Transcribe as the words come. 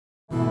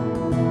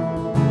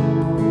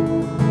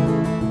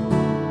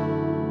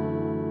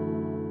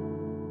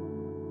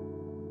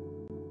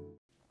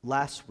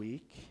last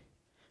week,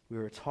 we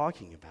were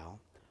talking about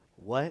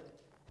what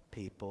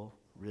people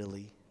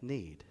really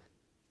need.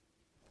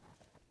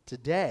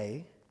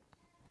 Today,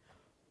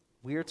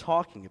 we are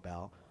talking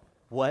about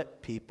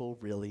what people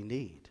really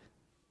need.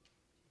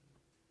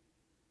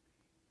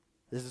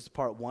 This is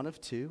part 1 of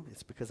 2.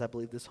 It's because I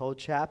believe this whole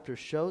chapter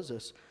shows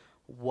us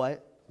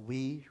what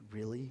we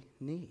really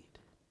need.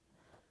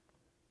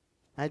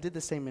 I did the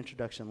same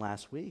introduction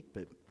last week,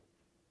 but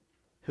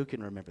who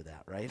can remember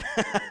that, right?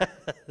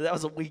 That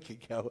was a week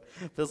ago.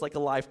 Feels like a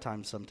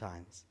lifetime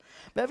sometimes.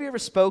 But have you ever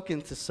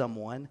spoken to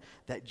someone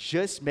that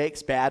just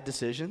makes bad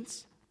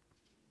decisions?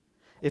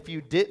 If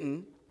you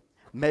didn't,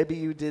 maybe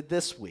you did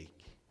this week.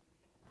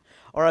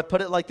 Or I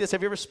put it like this: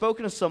 have you ever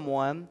spoken to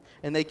someone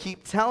and they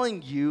keep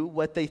telling you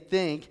what they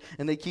think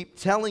and they keep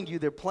telling you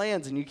their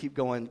plans and you keep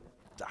going,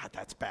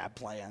 that's bad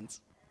plans.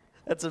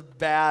 That's a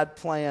bad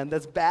plan.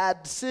 That's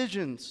bad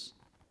decisions.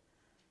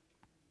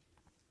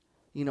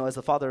 You know, as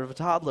the father of a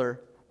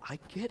toddler, I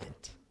get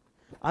it.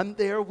 I'm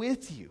there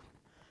with you.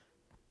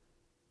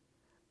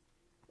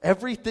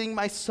 Everything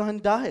my son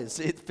does,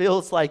 it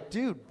feels like,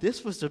 dude,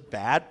 this was a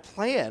bad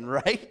plan,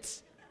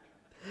 right?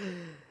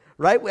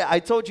 Right?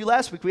 I told you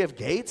last week we have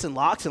gates and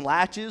locks and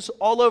latches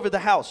all over the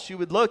house. She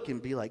would look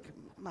and be like,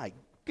 my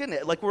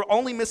goodness, like we're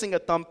only missing a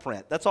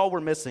thumbprint. That's all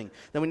we're missing.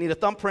 Then we need a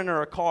thumbprint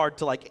or a card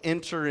to like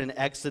enter and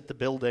exit the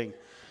building.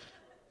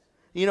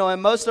 You know,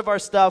 and most of our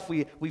stuff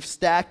we've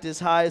stacked as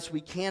high as we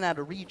can out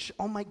of reach.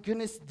 Oh my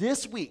goodness,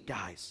 this week,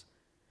 guys,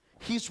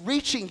 he's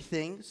reaching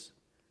things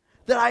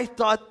that I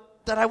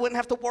thought that I wouldn't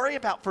have to worry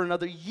about for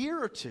another year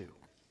or two.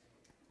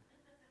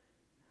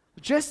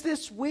 Just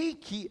this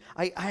week,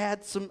 I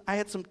had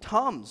some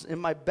Tums in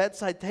my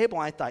bedside table,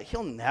 and I thought,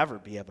 he'll never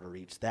be able to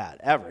reach that,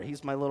 ever.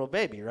 He's my little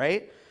baby,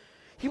 right?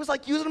 He was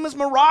like using them as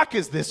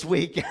maracas this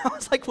week. And I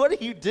was like, what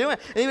are you doing?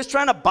 And he was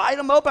trying to bite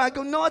them open. I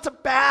go, no, it's a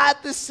bad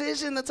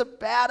decision. That's a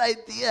bad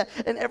idea.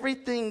 And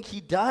everything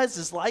he does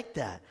is like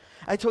that.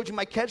 I told you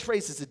my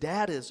catchphrase as a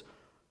dad is,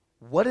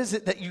 what is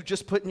it that you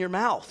just put in your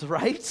mouth,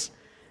 right?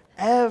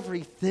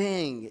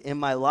 Everything in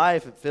my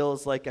life, it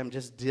feels like I'm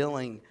just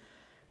dealing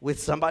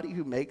with somebody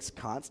who makes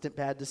constant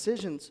bad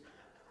decisions.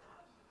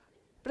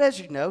 But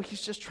as you know,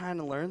 he's just trying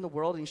to learn the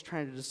world and he's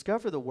trying to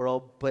discover the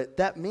world. But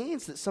that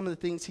means that some of the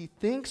things he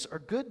thinks are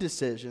good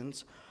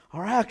decisions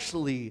are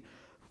actually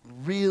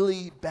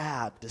really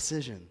bad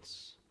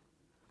decisions.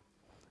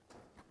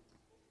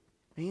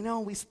 And you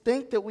know, we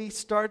think that we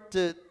start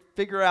to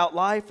figure out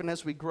life, and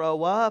as we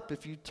grow up,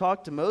 if you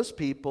talk to most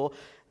people,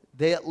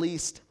 they at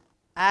least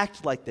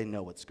act like they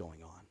know what's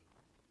going on.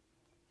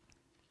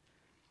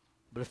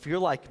 But if you're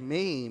like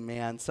me,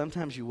 man,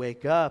 sometimes you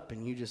wake up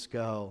and you just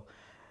go,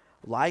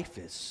 life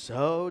is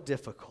so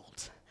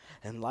difficult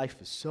and life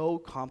is so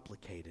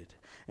complicated.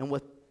 And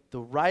what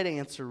the right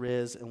answer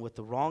is and what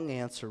the wrong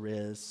answer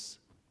is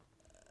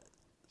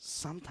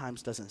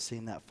sometimes doesn't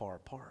seem that far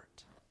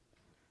apart.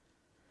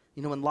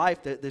 You know, in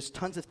life, there's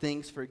tons of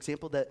things, for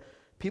example, that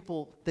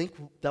people think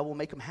that will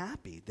make them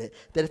happy. That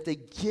if they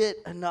get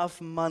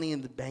enough money in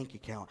the bank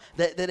account,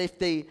 that if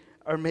they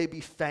are maybe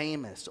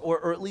famous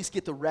or at least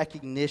get the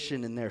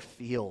recognition in their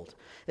field,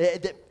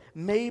 that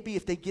maybe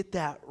if they get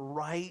that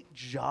right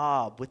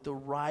job with the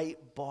right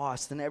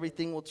boss, then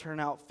everything will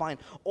turn out fine.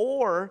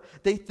 Or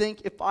they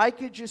think, if I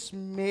could just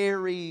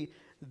marry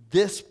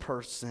this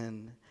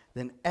person,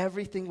 then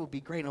everything will be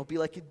great. And it'll be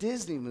like a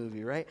Disney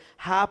movie, right?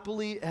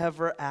 Happily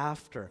ever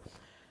after.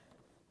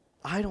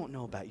 I don't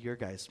know about your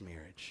guys'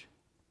 marriage.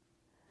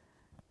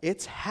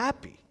 It's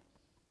happy.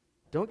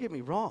 Don't get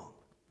me wrong.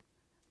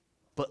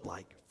 But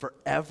like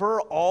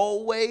forever,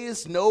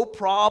 always, no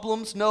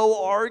problems,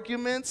 no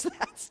arguments,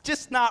 that's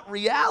just not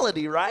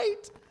reality,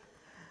 right?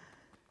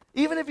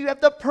 Even if you have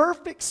the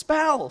perfect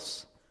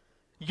spouse,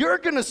 you're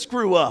going to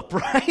screw up,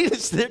 right?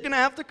 They're going to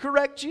have to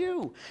correct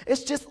you.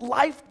 It's just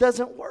life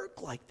doesn't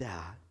work like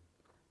that.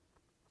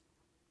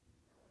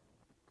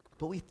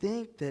 But we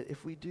think that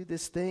if we do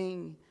this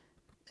thing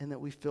and that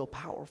we feel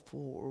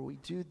powerful, or we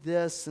do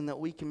this and that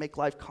we can make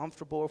life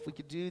comfortable, if we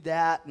could do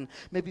that and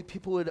maybe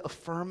people would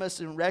affirm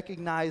us and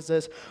recognize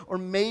us, or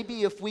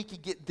maybe if we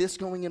could get this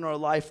going in our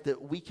life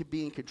that we could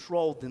be in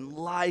control, then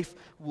life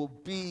will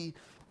be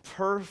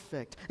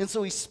perfect. And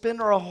so we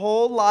spend our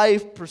whole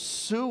life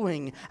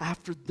pursuing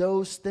after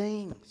those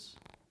things.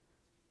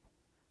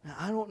 Now,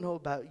 I don't know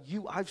about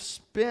you. I've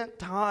spent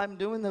time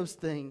doing those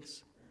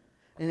things,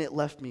 and it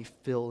left me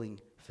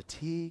feeling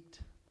fatigued,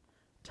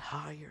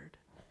 tired,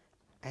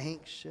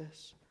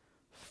 anxious,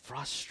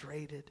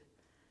 frustrated,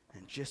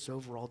 and just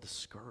overall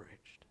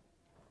discouraged.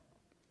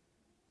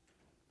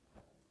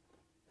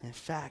 In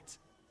fact,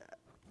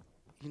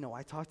 you know,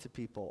 I talk to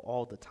people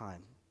all the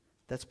time.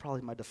 That's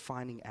probably my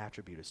defining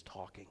attribute, is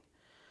talking.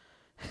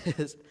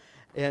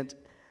 And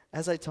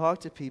as I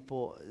talk to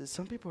people,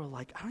 some people are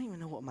like, I don't even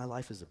know what my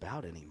life is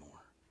about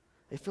anymore.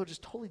 They feel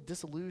just totally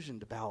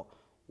disillusioned about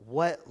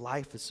what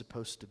life is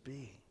supposed to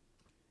be.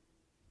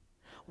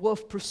 Well,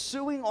 if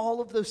pursuing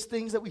all of those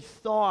things that we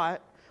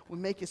thought would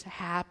make us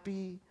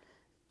happy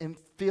and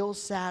feel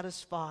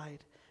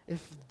satisfied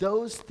if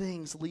those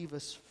things leave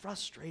us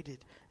frustrated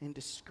and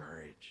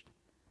discouraged,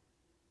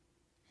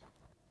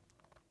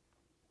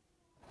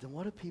 then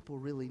what do people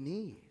really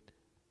need?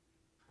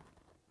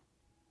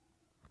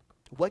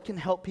 What can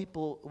help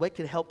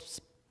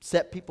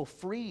set people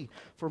free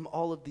from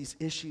all of these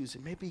issues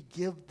and maybe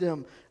give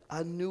them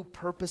a new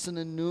purpose and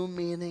a new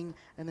meaning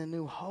and a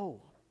new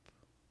hope?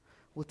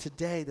 Well,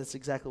 today, that's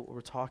exactly what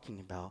we're talking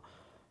about.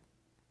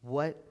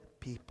 What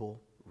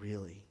people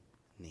really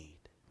need.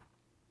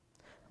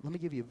 Let me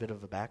give you a bit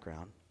of a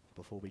background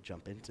before we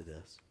jump into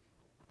this.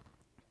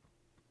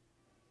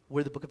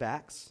 We're the book of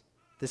Acts.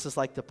 This is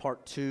like the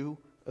part 2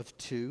 of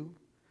 2,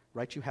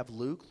 right? You have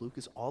Luke. Luke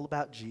is all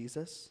about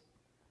Jesus.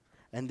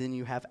 And then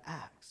you have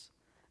Acts.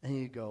 And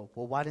you go,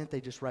 well, why didn't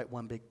they just write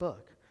one big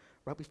book?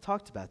 Right, we've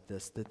talked about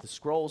this, that the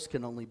scrolls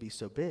can only be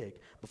so big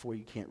before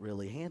you can't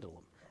really handle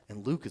them.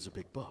 And Luke is a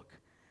big book.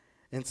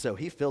 And so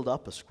he filled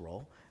up a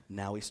scroll.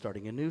 Now he's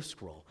starting a new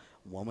scroll.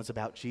 One was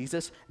about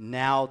Jesus.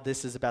 Now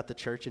this is about the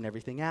church and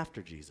everything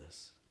after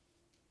Jesus.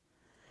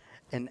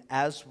 And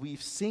as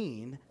we've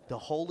seen, the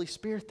Holy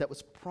Spirit that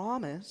was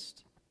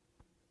promised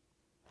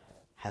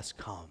has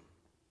come.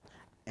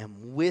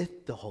 And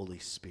with the Holy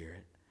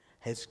Spirit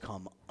has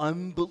come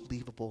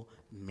unbelievable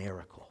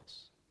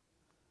miracles.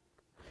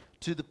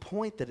 To the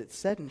point that it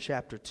said in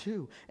chapter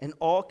 2, and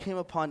all came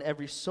upon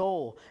every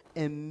soul,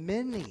 and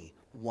many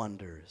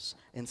wonders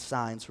and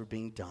signs were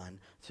being done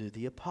through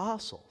the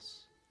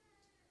apostles.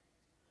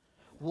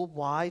 Well,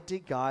 why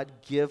did God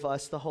give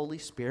us the Holy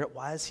Spirit?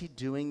 Why is he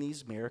doing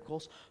these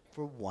miracles?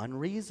 For one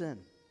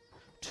reason.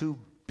 To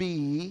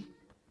be,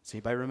 does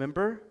anybody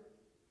remember?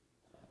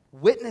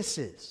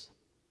 Witnesses.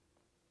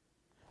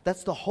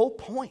 That's the whole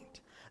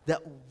point.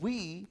 That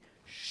we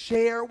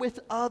share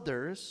with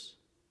others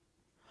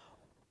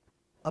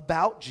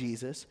about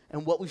Jesus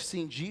and what we've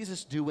seen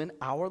Jesus do in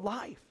our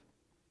life.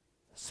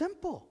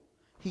 Simple.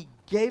 He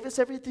gave us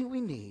everything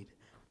we need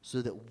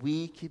so that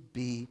we could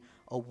be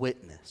a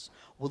witness.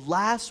 Well,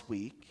 last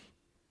week,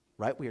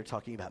 right, we were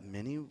talking about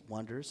many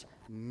wonders,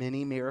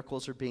 many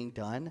miracles are being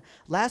done.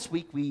 Last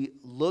week, we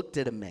looked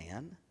at a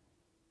man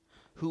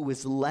who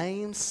was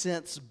lame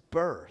since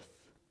birth.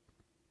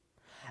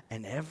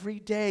 And every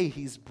day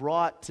he's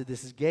brought to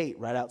this gate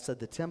right outside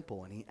the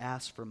temple and he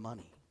asks for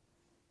money.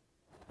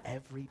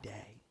 Every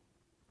day.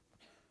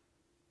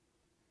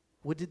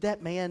 Well, did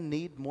that man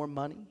need more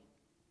money?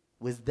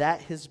 Was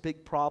that his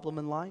big problem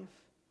in life?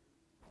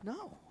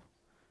 No.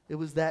 It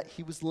was that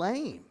he was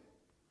lame.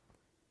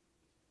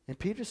 And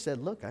Peter said,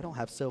 look, I don't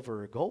have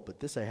silver or gold, but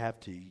this I have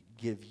to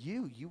give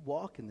you. You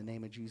walk in the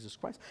name of Jesus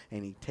Christ.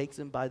 And he takes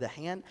him by the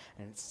hand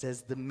and it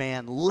says the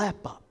man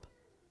leapt up.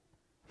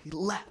 He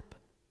leapt.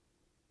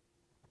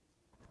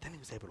 Then he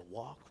was able to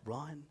walk,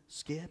 run,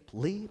 skip,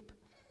 leap.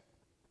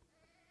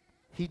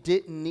 He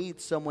didn't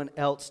need someone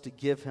else to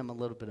give him a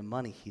little bit of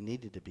money. He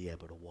needed to be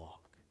able to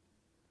walk.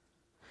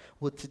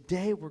 Well,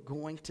 today we're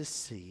going to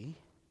see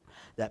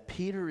that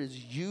Peter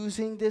is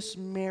using this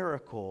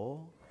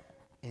miracle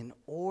in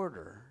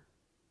order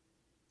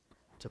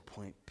to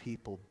point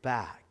people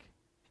back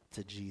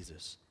to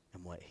Jesus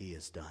and what he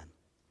has done.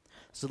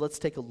 So let's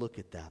take a look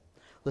at that.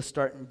 Let's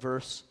start in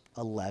verse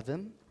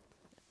 11.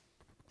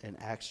 In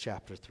Acts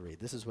chapter 3.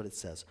 This is what it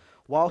says.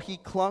 While he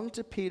clung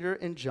to Peter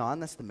and John,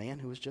 that's the man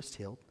who was just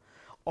healed,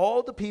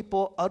 all the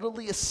people,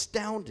 utterly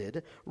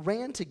astounded,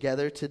 ran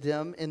together to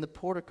them in the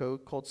portico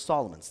called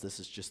Solomon's. This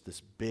is just this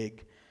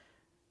big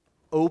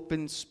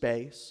open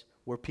space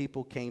where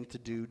people came to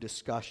do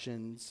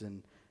discussions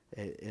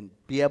and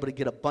be able to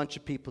get a bunch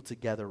of people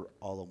together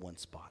all in one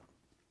spot.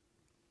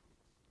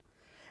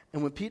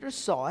 And when Peter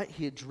saw it,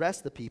 he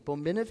addressed the people,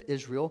 men of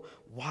Israel,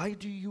 why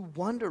do you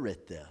wonder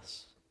at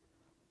this?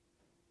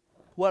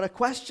 What a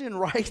question,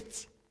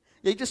 right?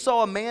 They just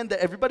saw a man that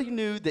everybody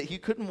knew that he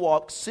couldn't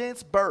walk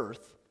since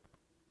birth.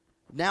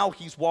 Now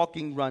he's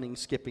walking, running,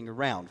 skipping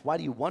around. Why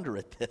do you wonder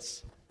at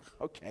this?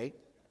 Okay.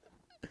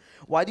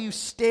 Why do you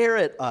stare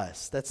at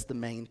us? That's the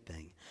main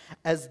thing.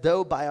 As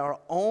though by our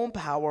own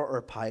power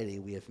or piety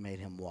we have made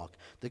him walk.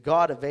 The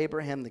God of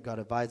Abraham, the God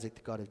of Isaac,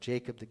 the God of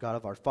Jacob, the God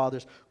of our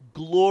fathers,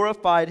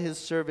 glorified his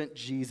servant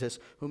Jesus,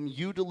 whom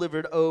you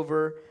delivered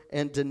over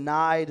and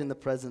denied in the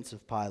presence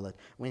of Pilate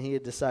when he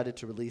had decided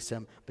to release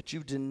him. But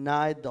you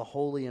denied the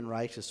holy and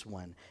righteous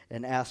one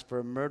and asked for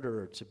a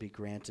murderer to be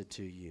granted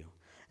to you.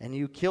 And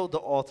you killed the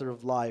author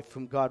of life,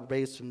 whom God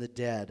raised from the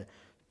dead.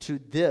 To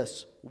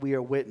this we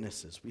are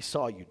witnesses. We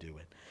saw you do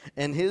it.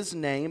 And his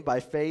name, by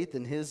faith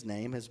in his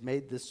name, has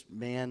made this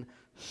man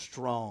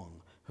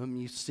strong, whom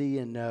you see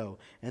and know.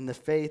 And the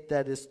faith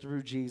that is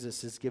through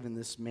Jesus has given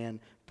this man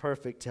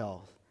perfect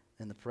health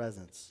in the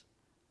presence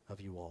of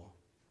you all.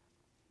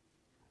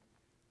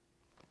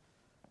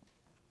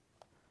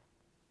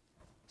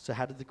 So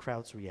how did the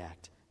crowds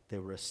react? They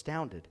were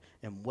astounded.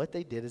 And what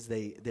they did is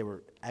they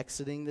were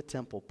exiting the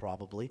temple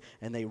probably,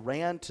 and they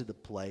ran to the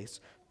place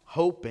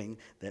hoping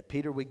that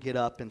Peter would get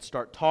up and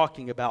start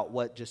talking about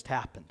what just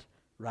happened,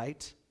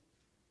 right?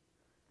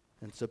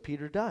 And so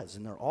Peter does,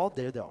 and they're all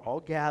there, they're all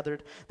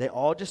gathered, they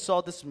all just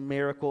saw this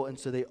miracle, and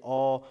so they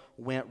all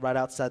went right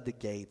outside the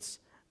gates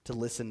to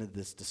listen to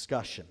this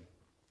discussion.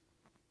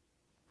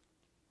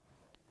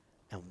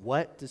 And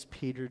what does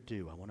Peter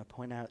do? I want to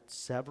point out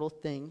several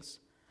things,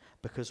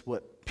 because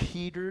what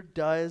Peter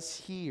does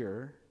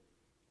here,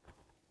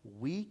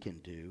 we can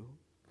do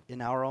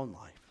in our own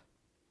life.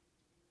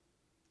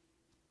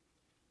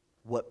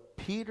 What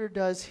Peter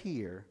does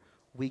here,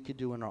 we could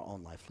do in our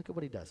own life. Look at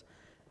what he does.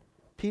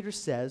 Peter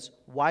says,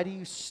 "Why do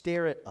you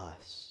stare at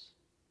us?"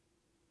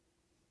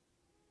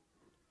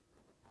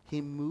 He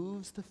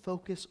moves the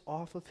focus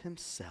off of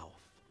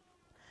himself,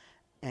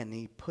 and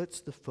he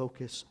puts the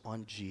focus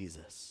on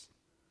Jesus.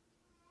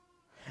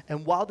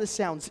 And while this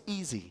sounds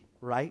easy,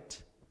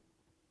 right?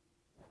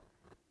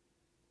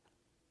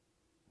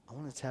 I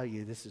want to tell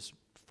you, this is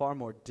far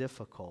more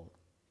difficult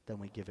than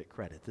we give it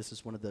credit. This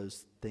is one of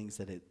those things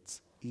that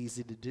it's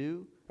easy to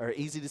do, or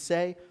easy to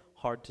say,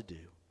 hard to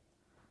do.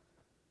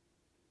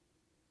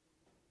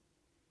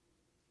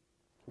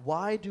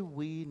 Why do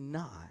we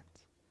not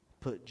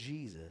put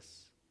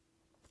Jesus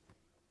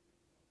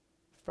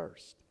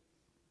first?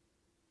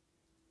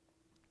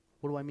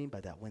 What do I mean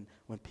by that? When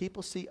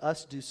people see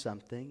us do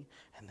something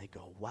and they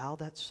go, "Wow,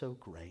 that's so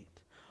great,"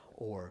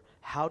 or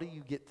 "How do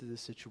you get through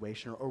this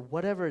situation?" or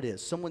whatever it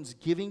is, someone's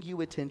giving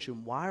you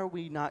attention, why are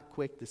we not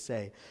quick to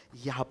say,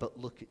 "Yeah, but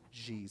look at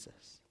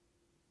Jesus"?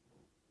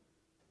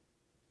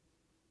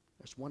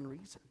 There's one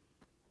reason.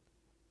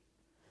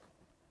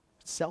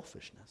 It's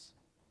selfishness.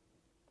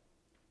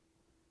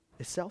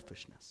 It's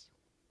selfishness.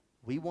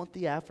 We want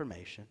the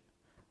affirmation.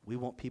 We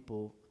want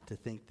people to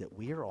think that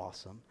we are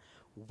awesome.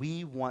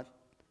 We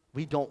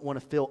don't want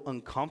to feel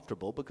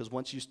uncomfortable, because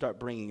once you start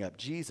bringing up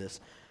Jesus,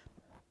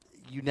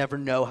 you never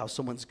know how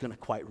someone's going to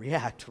quite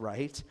react,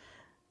 right?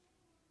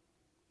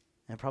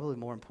 And probably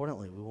more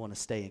importantly, we want to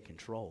stay in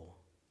control.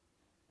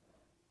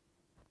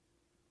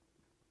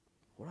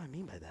 What do I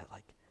mean by that?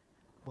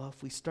 Well,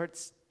 if we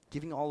start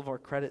giving all of our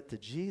credit to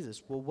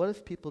Jesus, well, what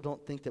if people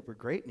don't think that we're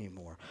great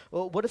anymore?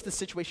 Well, what if the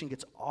situation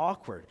gets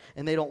awkward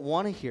and they don't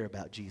want to hear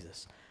about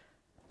Jesus?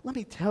 Let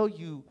me tell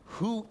you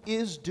who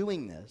is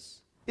doing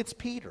this. It's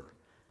Peter.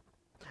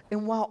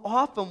 And while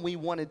often we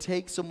want to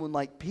take someone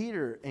like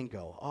Peter and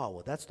go, "Oh,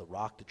 well, that's the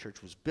rock the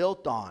church was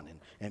built on,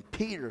 and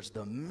Peter's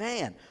the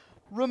man."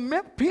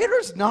 Remember,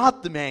 Peter's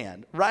not the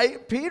man,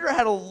 right? Peter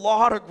had a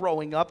lot of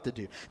growing up to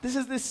do. This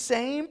is the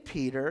same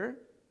Peter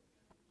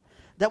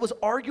that was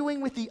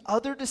arguing with the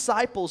other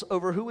disciples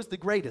over who was the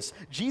greatest.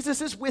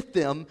 Jesus is with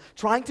them,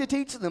 trying to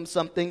teach them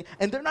something,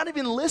 and they're not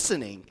even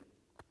listening,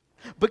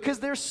 because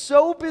they're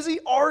so busy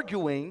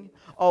arguing.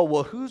 "Oh,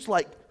 well, who's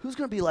going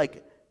to be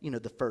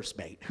the first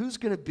mate? Who's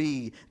going to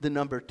be the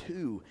number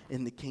 2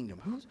 in the kingdom?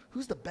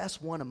 Who's the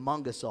best one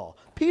among us all?"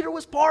 Peter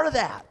was part of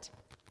that.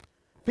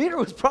 Peter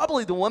was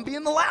probably the one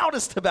being the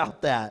loudest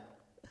about that.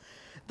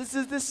 This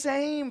is the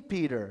same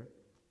Peter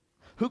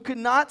who could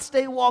not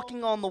stay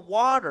walking on the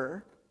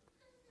water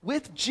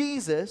with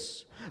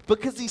Jesus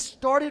because he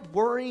started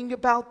worrying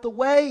about the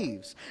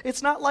waves.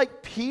 It's not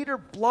like Peter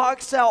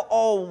blocks out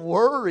all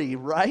worry,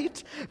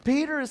 right?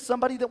 Peter is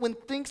somebody that when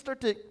things start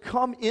to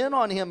come in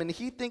on him and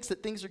he thinks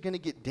that things are going to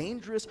get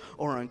dangerous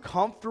or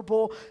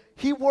uncomfortable,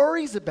 he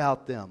worries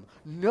about them.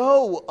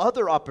 No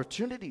other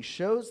opportunity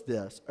shows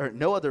this, or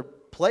no other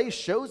place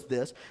shows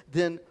this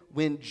than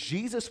when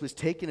Jesus was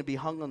taken to be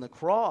hung on the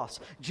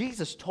cross.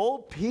 Jesus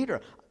told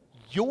Peter,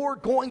 "You're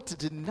going to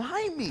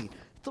deny me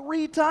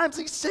 3 times.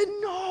 He said,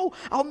 "No,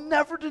 I'll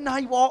never deny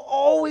you. I'll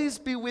always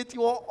be with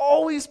you. I'll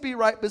always be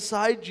right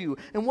beside you."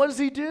 And what does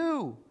he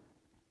do?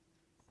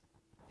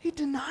 He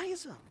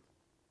denies him.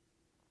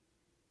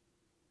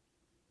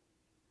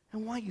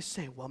 And why you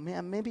say, "Well,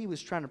 man, maybe he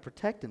was trying to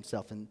protect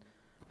himself," and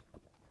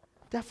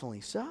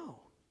definitely so.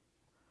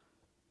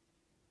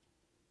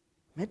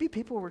 Maybe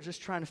people were just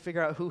trying to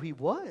figure out who he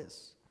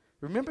was.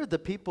 Remember the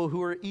people who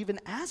were even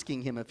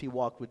asking him if he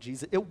walked with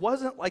Jesus. It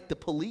wasn't like the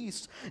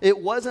police. It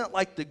wasn't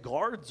like the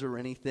guards or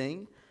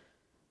anything.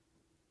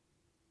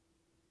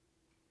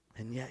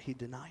 And yet he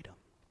denied him.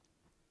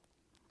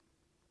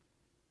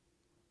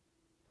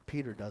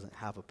 Peter doesn't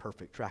have a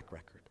perfect track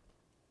record.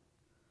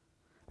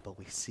 But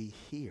we see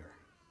here,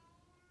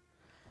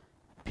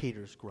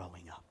 Peter's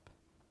growing up.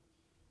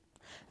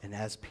 And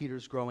as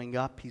Peter's growing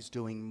up, he's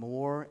doing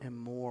more and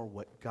more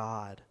what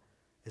God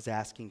is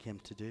asking him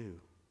to do.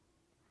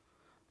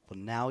 Well,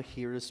 now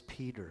here is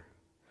Peter,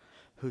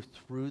 who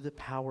through the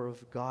power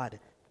of God,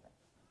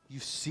 you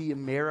see a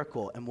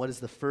miracle. And what is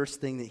the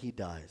first thing that he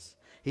does?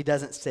 He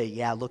doesn't say,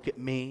 "Yeah, look at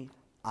me,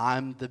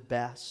 I'm the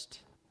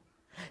best."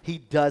 He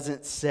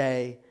doesn't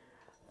say,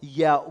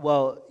 "Yeah,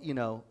 well,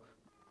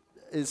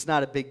 it's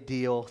not a big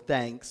deal,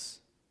 thanks."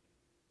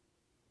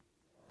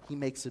 He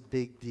makes a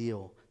big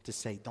deal to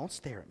say, "Don't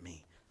stare at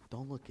me,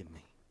 don't look at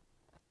me.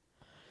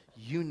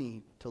 You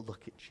need to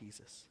look at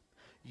Jesus.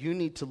 You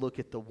need to look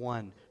at the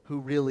one who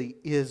really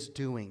is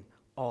doing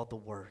all the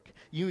work.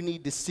 You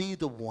need to see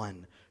the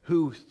one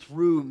who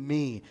through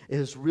me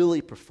is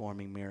really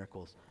performing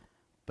miracles."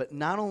 But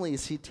not only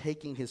is he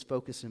taking his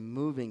focus and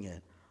moving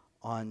it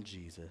on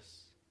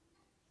Jesus,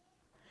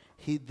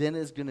 he then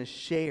is going to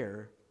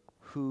share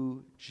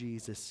who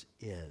Jesus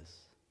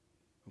is.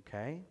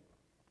 Okay?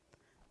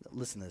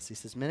 Listen to this. He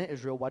says, Men of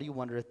Israel, why do you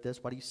wonder at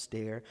this? Why do you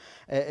stare?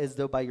 As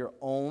though by your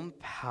own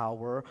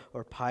power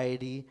or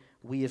piety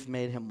we have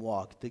made him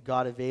walk. The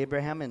God of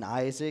Abraham and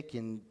Isaac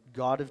and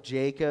God of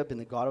Jacob and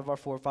the God of our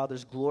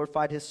forefathers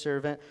glorified his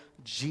servant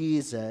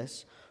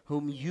Jesus,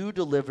 whom you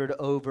delivered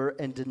over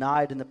and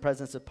denied in the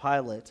presence of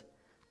Pilate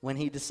when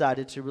he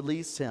decided to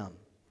release him.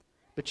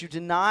 But you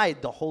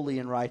denied the holy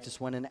and righteous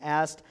one and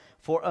asked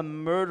for a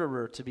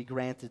murderer to be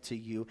granted to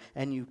you,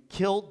 and you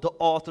killed the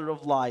author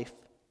of life,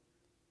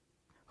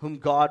 whom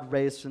God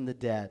raised from the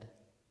dead.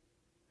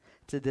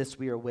 To this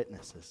we are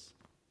witnesses.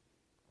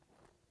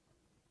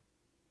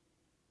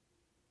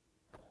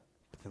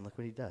 But then look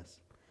what he does.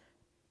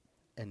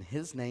 And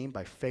his name,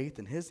 by faith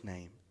in his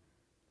name,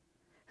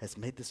 has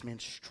made this man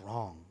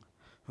strong,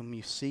 whom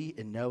you see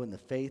and know in the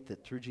faith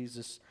that through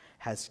Jesus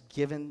has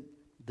given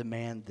the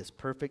man this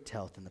perfect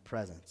health in the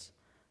presence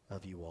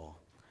of you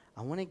all.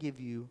 I want to give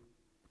you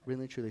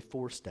really truly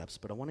 4 steps,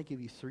 but I want to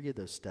give you 3 of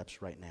those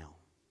steps right now.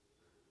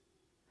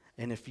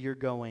 And if you're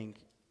going,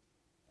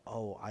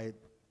 oh, I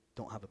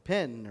don't have a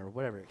pen, or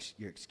whatever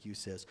your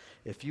excuse is,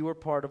 if you are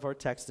part of our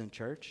text in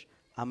church,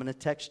 I'm going to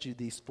text you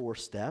these 4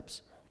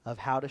 steps of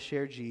how to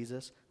share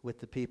Jesus with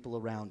the people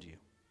around you.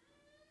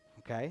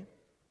 Okay?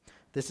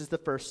 This is the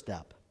first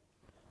step.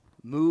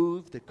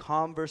 Move the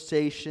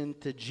conversation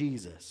to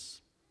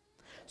Jesus.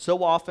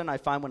 So often I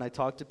find when I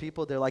talk to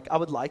people, they're like, I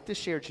would like to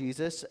share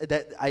Jesus.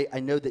 That I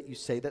know that you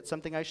say that's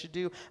something I should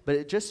do, but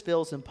it just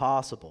feels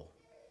impossible.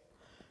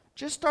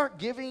 Just start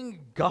giving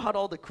God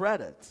all the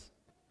credit,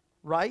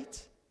 right?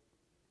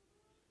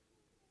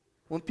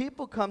 When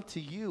people come to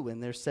you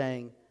and they're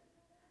saying,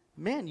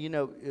 man, you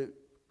know,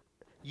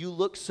 you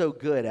look so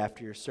good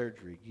after your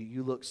surgery.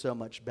 You look so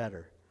much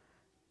better.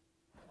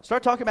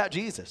 Start talking about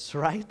Jesus,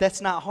 right?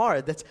 That's not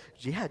hard.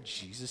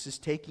 Jesus is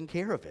taking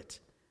care of it.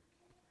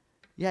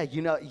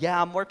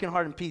 I'm working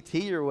hard in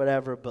PT or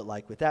whatever, but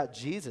like without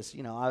Jesus,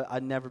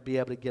 I'd never be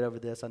able to get over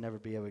this. I'd never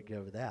be able to get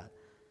over that.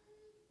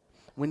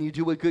 When you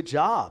do a good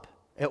job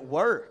at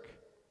work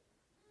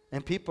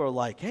and people are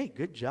like, hey,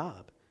 good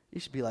job, you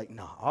should be like,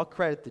 no, I'll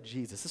credit to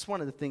Jesus. This is one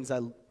of the things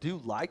I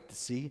do like to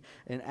see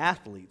in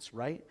athletes,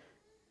 right?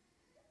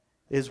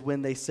 Is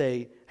when they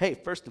say, hey,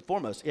 first and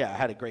foremost, I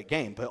had a great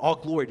game, but all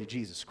glory to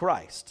Jesus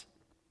Christ.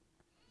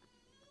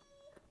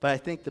 But I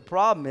think the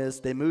problem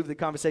is they move the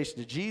conversation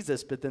to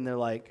Jesus, but then they're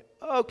like,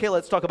 okay,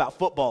 let's talk about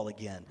football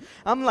again.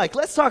 I'm like,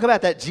 let's talk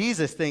about that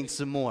Jesus thing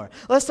some more.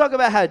 Let's talk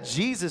about how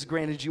Jesus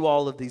granted you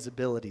all of these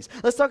abilities.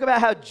 Let's talk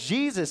about how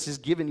Jesus has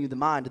given you the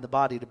mind and the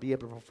body to be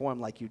able to perform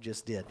like you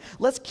just did.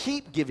 Let's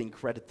keep giving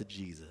credit to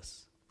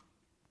Jesus.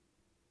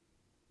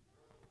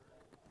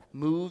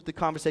 Move the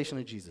conversation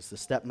to Jesus.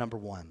 That's step number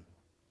 1.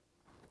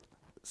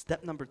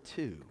 Step number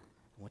 2,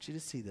 I want you to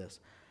see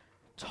this.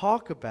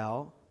 Talk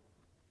about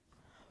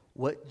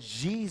what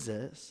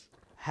Jesus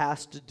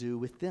has to do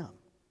with them.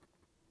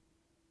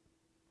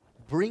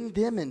 Bring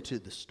them into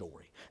the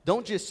story.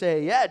 Don't just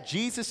say,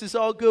 Jesus is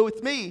all good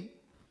with me.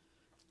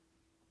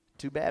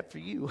 Too bad for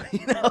you.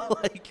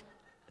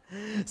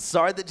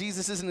 Sorry that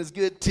Jesus isn't as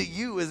good to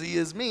you as he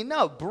is me.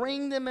 No,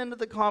 bring them into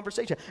the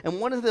conversation. And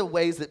one of the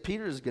ways that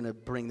Peter is going to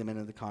bring them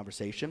into the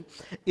conversation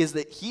is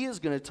that he is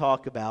going to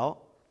talk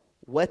about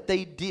what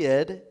they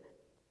did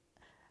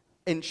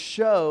and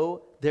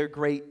show their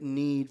great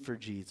need for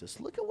Jesus.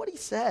 Look at what he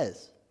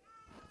says.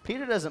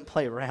 Peter doesn't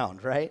play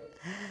around, right?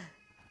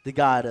 The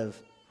God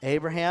of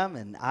Abraham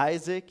and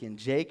Isaac and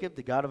Jacob,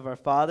 the God of our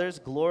fathers,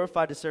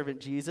 glorified his servant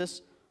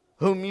Jesus,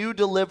 whom you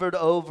delivered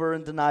over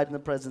and denied in the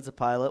presence of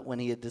Pilate when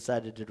he had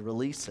decided to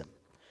release him.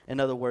 In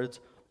other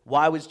words,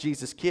 why was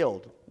Jesus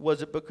killed?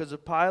 Was it because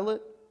of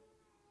Pilate?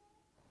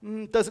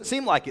 Doesn't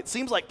seem like it.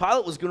 Seems like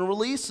Pilate was going to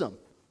release him.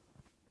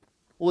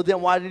 Well,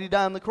 then why did he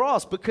die on the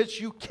cross? Because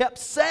you kept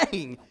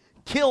saying,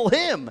 kill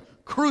him,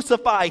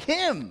 crucify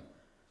him.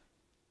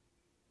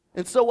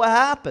 And so what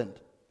happened?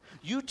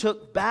 You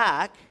took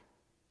back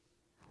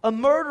a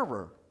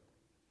murderer.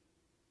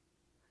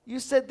 You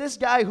said, this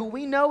guy who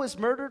we know has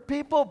murdered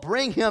people,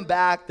 bring him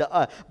back to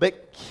us.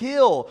 But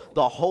kill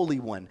the Holy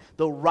One,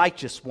 the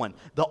righteous one,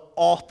 the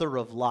author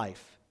of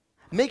life.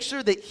 Make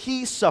sure that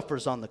he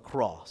suffers on the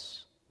cross.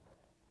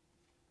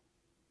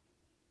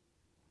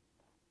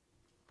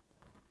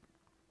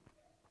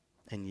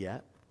 And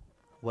yet,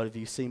 what have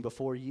you seen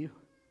before you?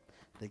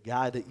 The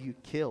guy that you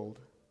killed.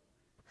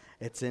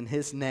 It's in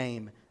his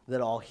name that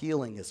all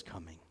healing is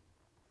coming.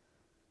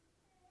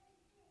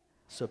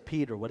 So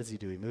Peter, what does he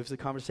do? He moves the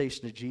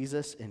conversation to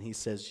Jesus and he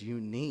says,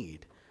 you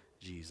need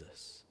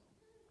Jesus.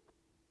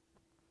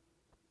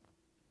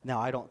 Now,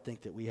 I don't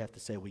think that we have to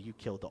say, well, you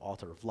killed the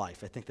author of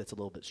life. I think that's a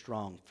little bit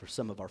strong for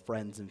some of our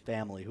friends and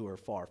family who are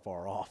far,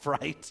 far off,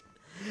 right?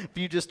 If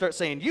you just start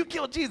saying, you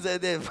killed Jesus,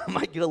 then it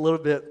might get a little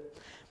bit.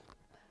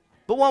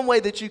 But one way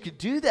that you could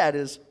do that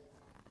is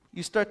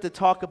you start to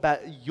talk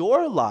about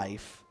your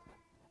life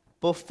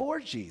before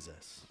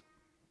Jesus.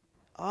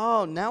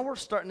 Oh, now we're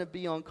starting to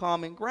be on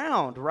common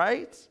ground,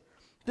 right?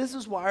 This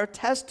is why our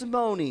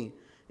testimony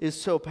is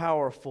so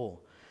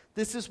powerful.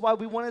 This is why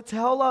we want to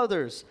tell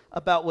others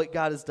about what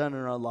God has done in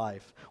our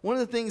life. One of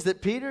the things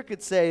that Peter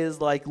could say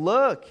is like,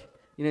 look,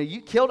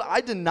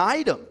 I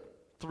denied him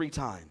 3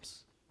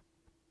 times.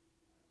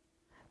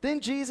 Then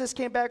Jesus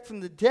came back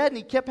from the dead and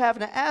he kept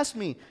having to ask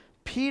me,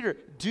 Peter,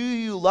 do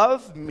you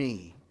love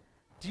me?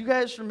 Do you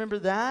guys remember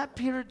that?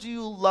 Peter, do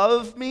you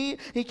love me?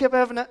 He kept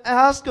having to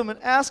ask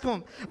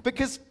him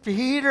because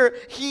Peter,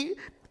 he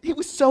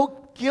was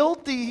so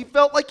guilty. He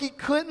felt like he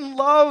couldn't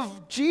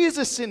love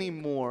Jesus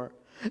anymore.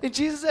 And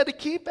Jesus had to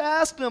keep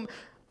asking him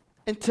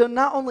until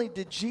not only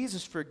did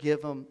Jesus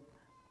forgive him,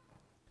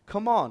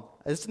 come on,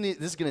 this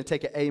is going to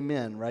take an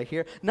amen right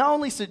here. Not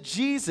only so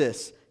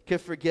Jesus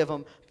could forgive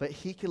him, but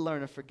he could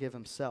learn to forgive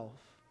himself.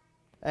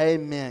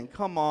 Amen.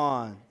 Come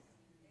on.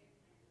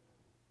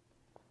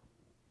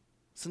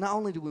 So not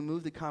only do we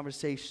move the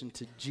conversation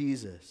to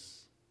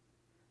Jesus,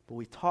 but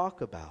we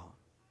talk about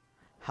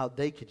how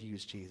they could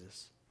use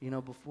Jesus.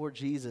 Before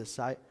Jesus,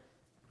 I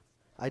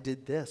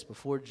did this.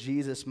 Before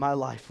Jesus, my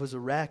life was a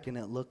wreck and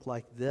it looked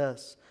like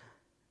this.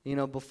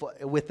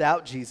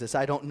 Without Jesus,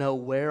 I don't know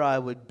where I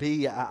would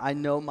be. I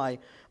know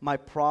my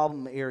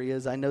problem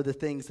areas. I know the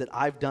things that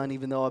I've done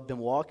even though I've been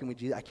walking with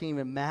Jesus. I can't even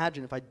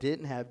imagine if I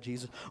didn't have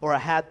Jesus, or I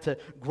had to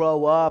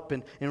grow up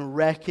and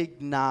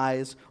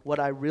recognize what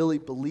I really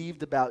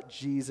believed about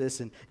Jesus.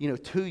 And,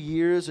 2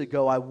 years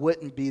ago, I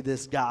wouldn't be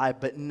this guy,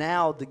 but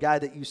now the guy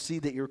that you see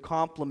that you're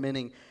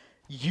complimenting,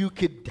 you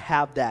could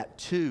have that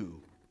too.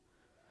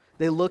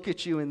 They look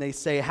at you and they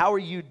say, how are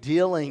you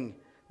dealing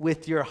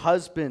with your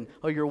husband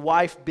or your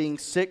wife being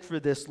sick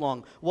for this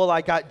long? Well,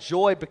 I got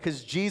joy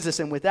because Jesus,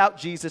 and without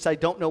Jesus, I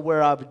don't know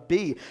where I would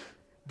be.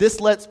 This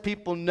lets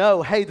people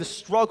know, hey, the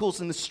struggles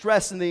and the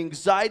stress and the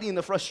anxiety and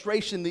the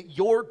frustration that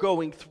you're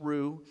going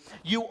through,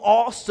 you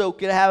also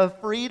can have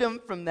freedom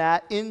from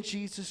that in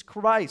Jesus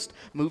Christ.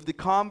 Move the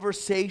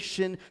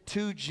conversation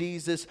to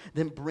Jesus,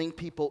 then bring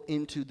people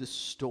into the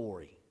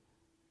story.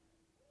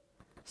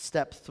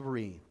 Step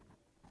 3.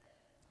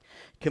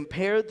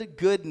 Compare the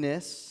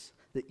goodness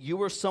that you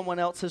or someone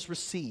else has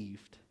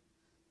received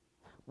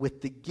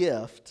with the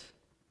gift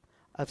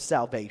of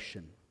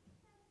salvation.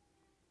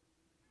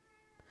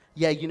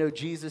 Yeah,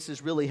 Jesus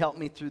has really helped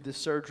me through this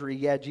surgery.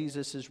 Yeah,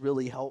 Jesus has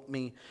really helped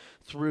me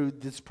through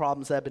these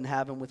problems I've been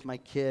having with my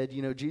kid.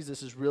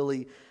 Jesus has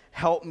really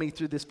helped me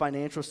through this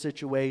financial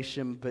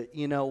situation. But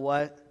you know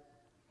what?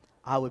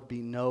 I would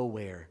be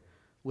nowhere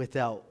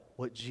without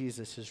what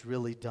Jesus has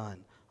really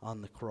done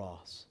on the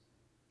cross.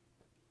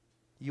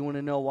 You want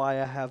to know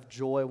why I have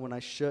joy when I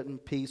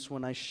shouldn't, peace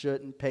when I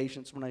shouldn't,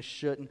 patience when I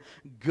shouldn't,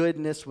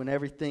 goodness when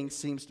everything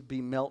seems to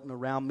be melting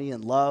around me,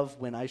 and love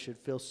when I should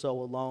feel so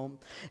alone?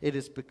 It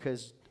is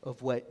because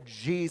of what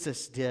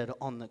Jesus did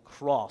on the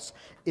cross.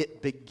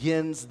 It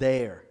begins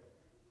there.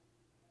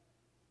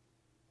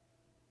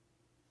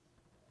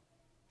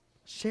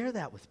 Share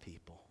that with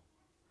people.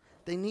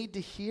 They need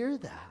to hear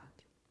that.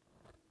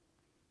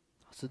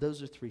 So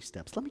those are 3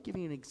 steps. Let me give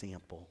you an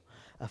example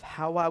of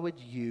how I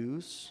would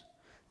use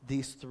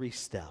these 3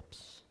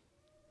 steps.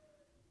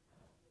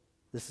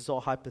 This is all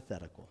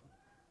hypothetical.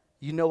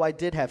 I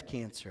did have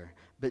cancer,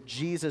 but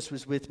Jesus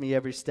was with me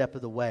every step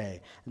of the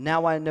way.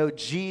 Now I know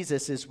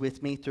Jesus is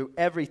with me through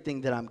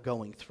everything that I'm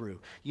going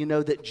through. You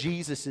know that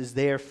Jesus is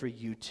there for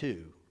you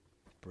too.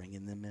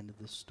 Bringing them into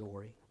the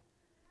story.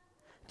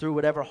 Through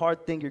whatever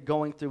hard thing you're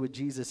going through with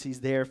Jesus,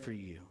 he's there for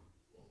you.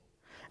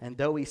 And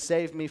though he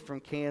saved me from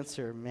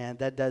cancer, man,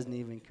 that doesn't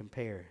even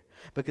compare.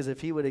 Because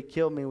if he would have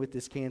killed me with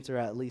this cancer,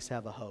 I at least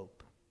have a hope.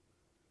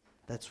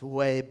 That's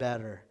way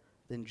better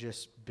than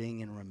just being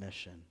in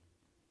remission.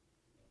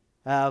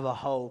 I have a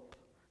hope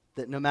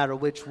that no matter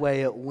which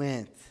way it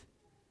went,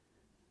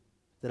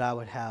 that I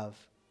would have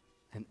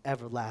an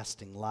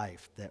everlasting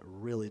life that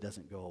really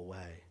doesn't go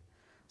away.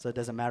 So it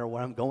doesn't matter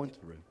what I'm going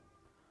through.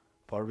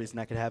 Part of the reason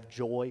I could have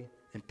joy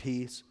and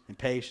peace and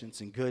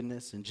patience and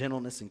goodness and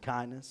gentleness and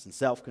kindness and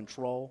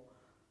self-control.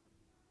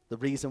 The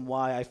reason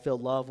why I feel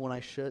love when I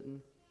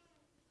shouldn't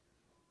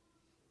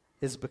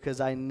is because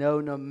I know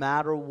no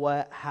matter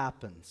what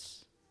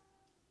happens,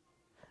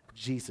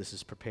 Jesus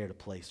has prepared a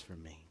place for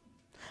me.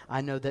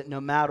 I know that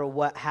no matter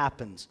what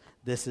happens,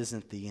 this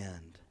isn't the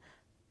end.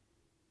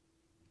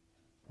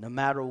 No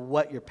matter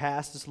what your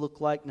past has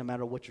looked like, no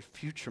matter what your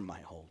future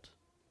might hold,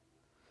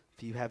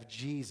 if you have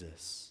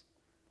Jesus,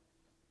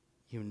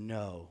 you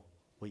know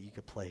what you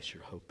could place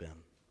your hope in.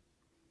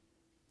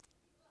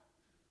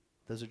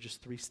 Those are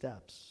just 3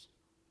 steps.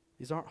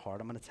 These aren't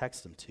hard. I'm going to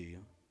text them to you.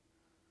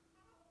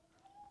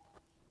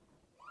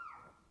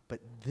 But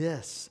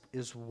this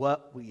is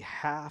what we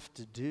have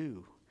to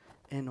do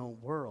in a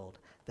world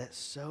that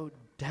so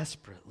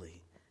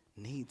desperately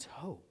needs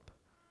hope.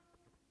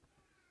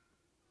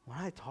 When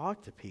I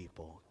talk to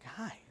people,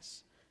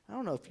 guys, I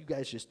don't know if you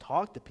guys just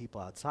talk to people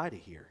outside of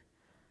here.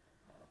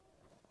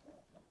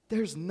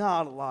 There's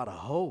not a lot of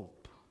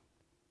hope.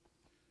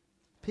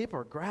 People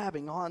are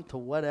grabbing on to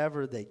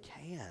whatever they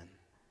can.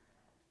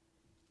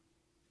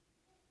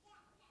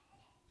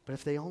 But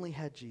if they only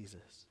had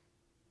Jesus,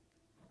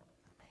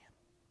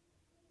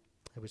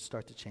 it would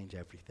start to change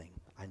everything.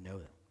 I know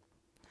it.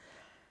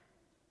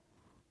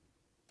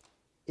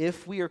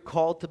 if we are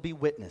called to be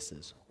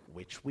witnesses,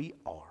 which we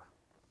are,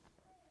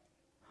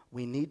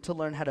 we need to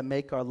learn how to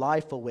make our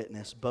life a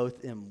witness,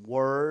 both in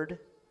word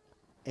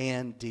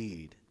and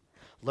deed.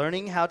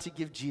 Learning how to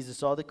give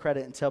Jesus all the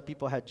credit and tell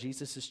people how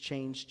Jesus has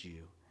changed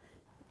you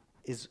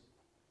is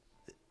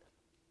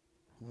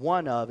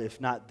one of,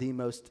 if not the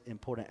most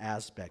important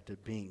aspect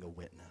of being a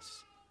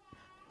witness.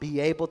 Be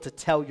able to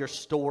tell your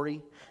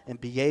story and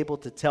be able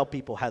to tell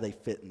people how they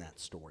fit in that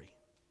story.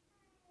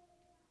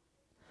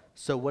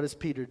 So what does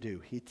Peter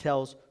do? He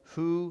tells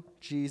who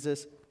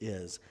Jesus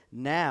is.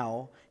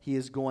 Now he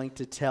is going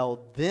to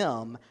tell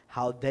them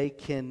how they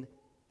can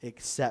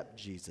accept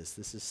Jesus.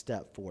 This is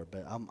step 4,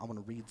 but I'm going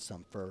to read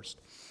some first.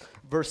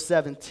 Verse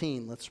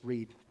 17, let's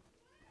read.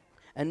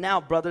 And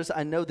now, brothers,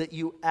 I know that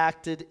you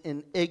acted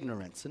in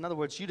ignorance. In other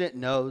words, you didn't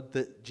know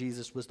that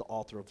Jesus was the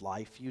author of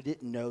life. You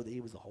didn't know that he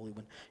was the Holy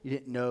One. You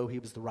didn't know he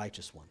was the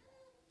righteous one.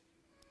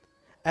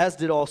 As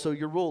did also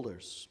your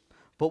rulers.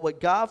 But what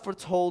God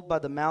foretold by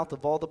the mouth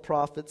of all the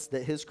prophets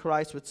that his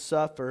Christ would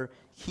suffer,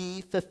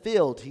 he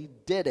fulfilled. He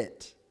did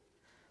it.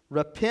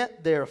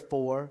 Repent,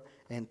 therefore,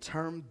 and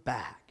turn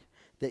back,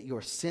 that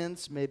your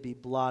sins may be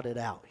blotted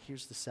out.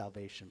 Here's the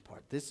salvation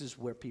part. This is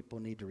where people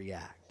need to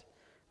react.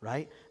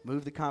 Right?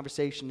 Move the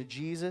conversation to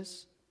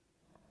Jesus.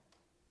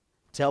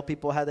 Tell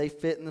people how they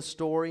fit in the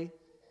story.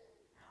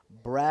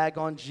 Brag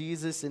on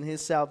Jesus and his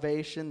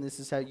salvation. This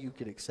is how you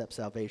could accept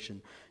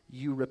salvation.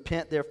 You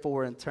repent,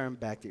 therefore, and turn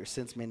back, that your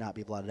sins may not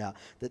be blotted out.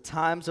 The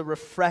times of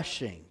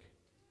refreshing.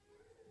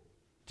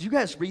 Did you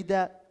guys read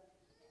that?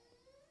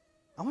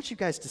 I want you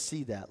guys to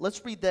see that.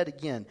 Let's read that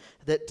again.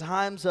 That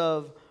times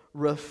of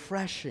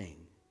refreshing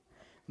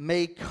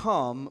may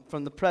come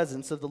from the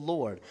presence of the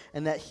Lord,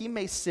 and that he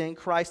may send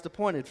Christ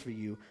appointed for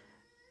you,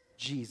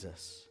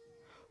 Jesus,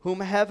 whom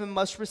heaven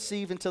must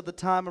receive until the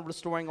time of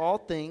restoring all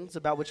things,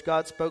 about which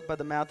God spoke by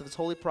the mouth of his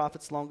holy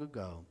prophets long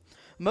ago.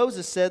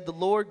 Moses said, the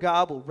Lord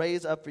God will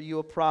raise up for you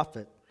a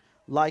prophet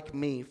like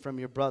me from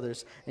your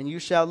brothers, and you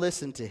shall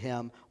listen to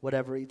him,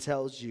 whatever he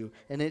tells you.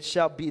 And it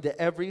shall be that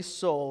every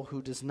soul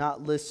who does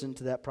not listen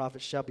to that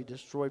prophet shall be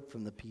destroyed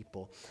from the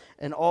people.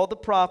 And all the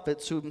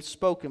prophets who have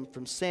spoken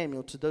from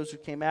Samuel to those who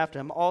came after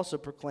him also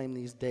proclaim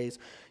these days,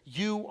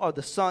 you are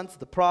the sons of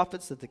the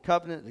prophets that the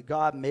covenant that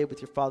God made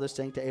with your fathers,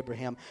 saying to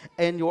Abraham,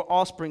 and your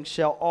offspring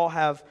shall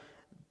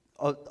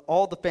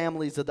all the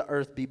families of the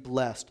earth be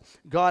blessed.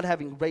 God,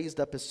 having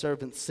raised up his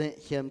servant, sent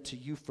him to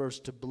you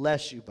first to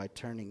bless you by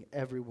turning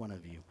every one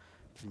of you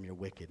from your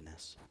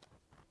wickedness.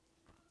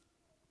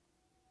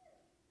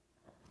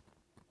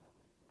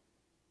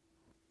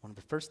 One of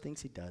the first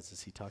things he does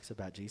is he talks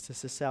about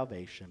Jesus'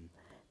 salvation,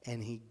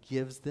 and he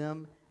gives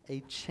them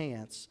a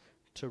chance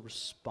to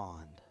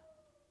respond.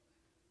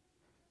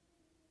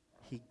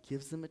 He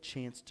gives them a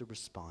chance to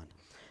respond.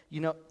 You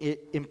know,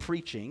 in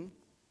preaching,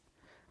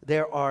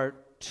 there are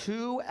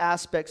 2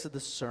 aspects of the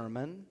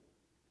sermon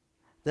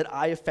that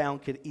I have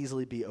found could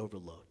easily be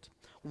overlooked.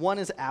 One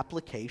is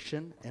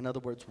application. In other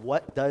words,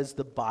 what does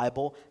the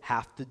Bible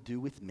have to do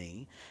with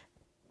me?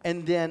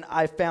 And then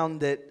I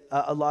found that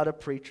a lot of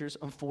preachers,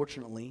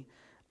 unfortunately,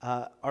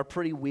 are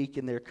pretty weak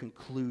in their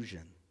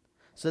conclusion.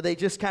 So they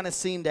just kind of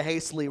seem to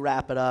hastily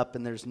wrap it up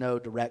and there's no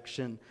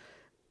direction,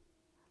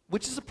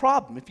 which is a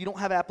problem. If you don't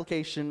have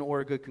application or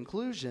a good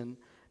conclusion,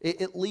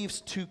 it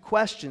leaves 2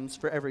 questions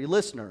for every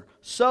listener.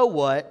 So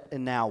what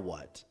and now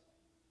what?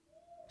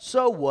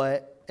 So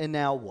what and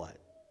now what?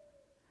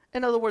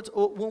 In other words,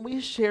 when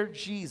we share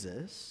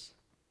Jesus,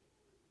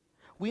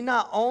 we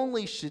not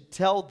only should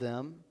tell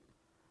them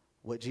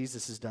what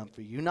Jesus has done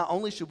for you, not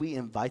only should we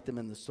invite them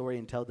in the story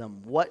and tell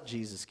them what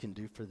Jesus can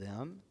do for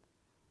them,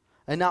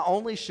 and not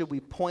only should we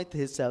point to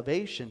his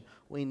salvation,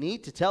 we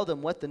need to tell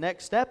them what the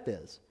next step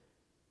is.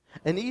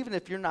 And even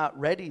if you're not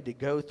ready to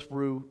go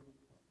through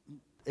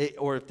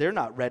or if they're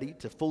not ready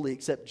to fully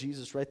accept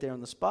Jesus right there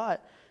on the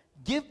spot,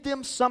 give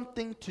them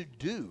something to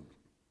do.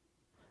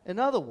 In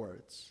other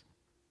words,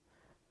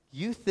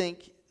 you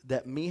think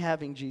that me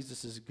having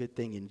Jesus is a good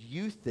thing, and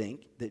you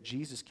think that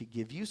Jesus could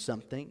give you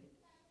something,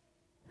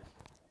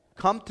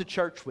 come to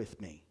church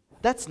with me.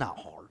 That's not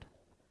hard.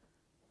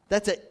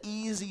 That's an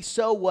easy,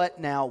 so what,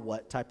 now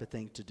what type of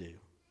thing to do.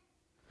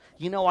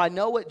 You know, I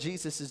know what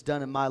Jesus has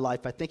done in my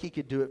life. I think he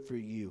could do it for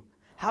you.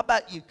 How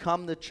about you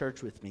come to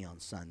church with me on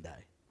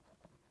Sunday?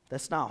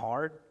 That's not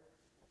hard.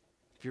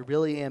 If you're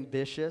really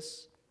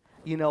ambitious,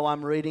 you know,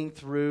 I'm reading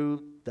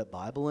through the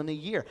Bible in a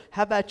year.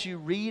 How about you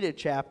read a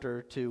chapter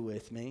or 2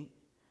 with me,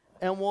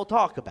 and we'll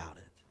talk about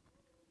it.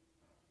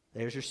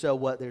 There's your so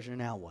what, there's your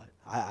now what.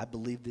 I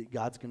believe that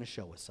God's going to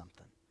show us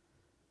something.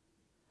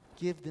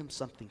 Give them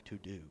something to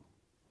do.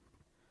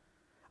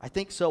 I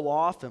think so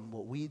often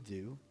what we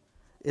do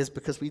is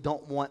because we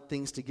don't want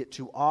things to get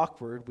too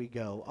awkward, we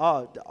go,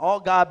 all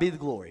God be the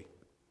glory.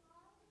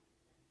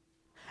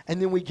 And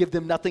then we give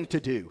them nothing to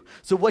do.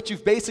 So what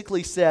you've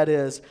basically said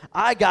is,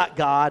 I got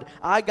God,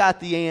 I got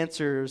the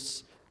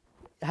answers,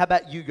 how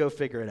about you go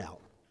figure it out?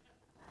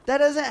 That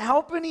doesn't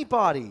help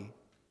anybody.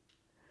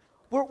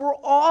 We're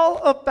all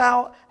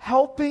about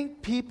helping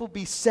people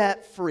be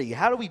set free.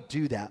 How do we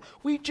do that?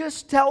 We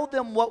just tell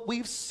them what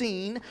we've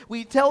seen.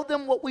 We tell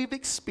them what we've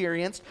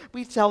experienced.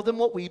 We tell them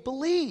what we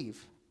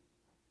believe.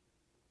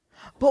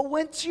 But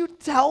once you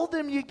tell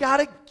them, you got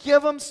to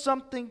give them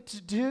something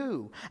to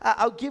do.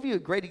 I'll give you a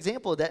great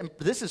example of that. And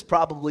this is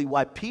probably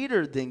why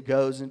Peter then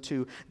goes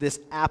into this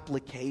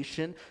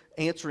application,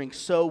 answering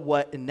so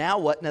what and now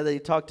what, now that he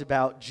talked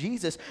about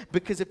Jesus.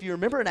 Because if you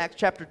remember in Acts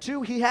chapter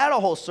 2, he had a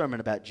whole sermon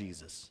about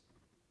Jesus.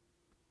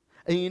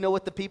 And you know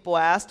what the people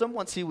asked him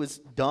once he was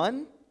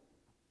done?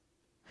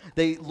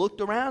 They looked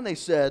around, they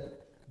said,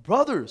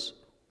 brothers,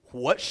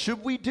 what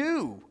should we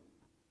do?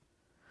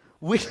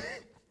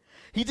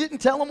 He didn't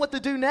tell them what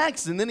to do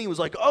next. And then he was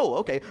like, oh,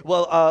 okay,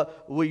 well,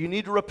 you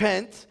need to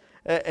repent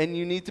and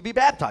you need to be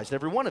baptized,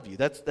 every one of you.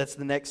 That's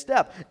the next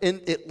step.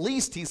 And at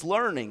least he's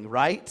learning,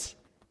 right?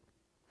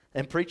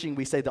 And preaching,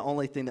 we say the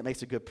only thing that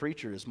makes a good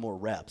preacher is more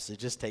reps. It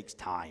just takes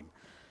time.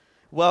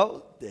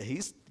 Well,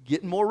 he's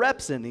getting more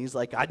reps in. He's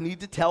like, I need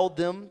to tell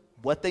them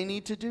what they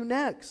need to do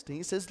next. And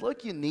he says,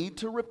 look, you need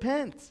to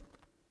repent.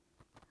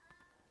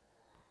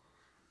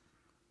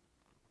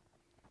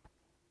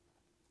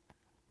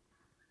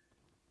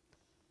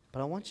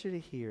 But I want you to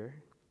hear,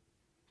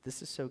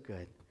 this is so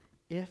good,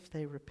 if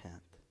they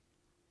repent.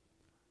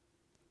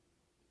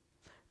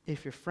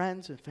 If your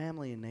friends and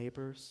family and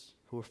neighbors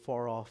who are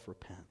far off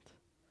repent.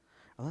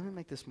 Now let me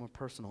make this more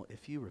personal.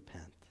 If you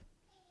repent,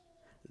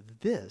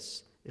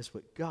 this is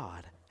what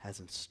God has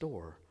in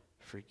store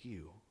for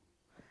you.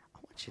 I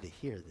want you to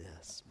hear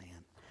this,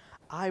 man.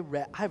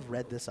 I've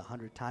read this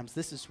 100 times.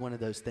 This is one of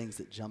those things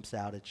that jumps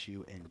out at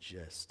you and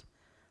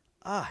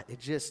it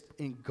just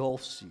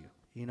engulfs you.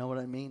 You know what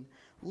I mean?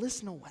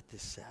 Listen to what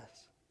this says.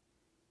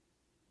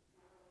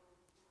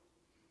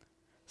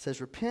 It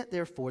says, repent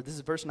therefore, this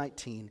is verse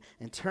 19,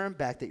 and turn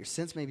back that your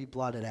sins may be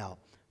blotted out.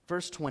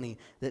 Verse 20,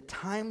 that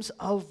times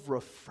of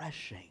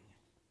refreshing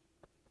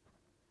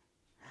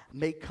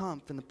may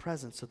come from the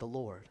presence of the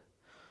Lord.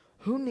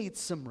 Who needs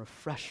some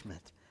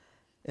refreshment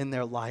in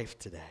their life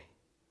today?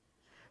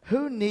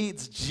 Who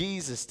needs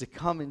Jesus to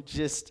come and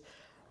just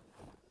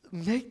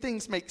make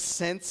things make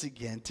sense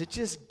again, to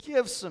just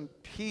give some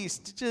peace,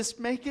 to just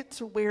make it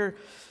to where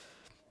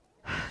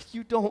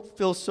you don't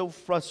feel so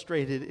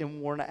frustrated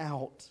and worn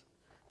out,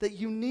 that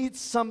you need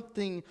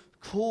something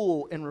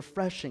cool and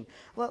refreshing.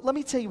 Let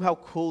me tell you how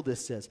cool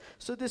this is.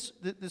 So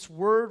this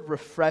word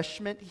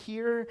refreshment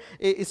here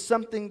is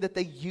something that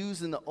they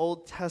use in the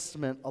Old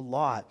Testament a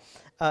lot.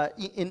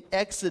 In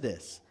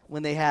Exodus,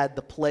 when they had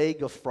the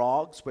plague of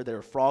frogs, where there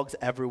were frogs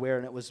everywhere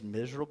and it was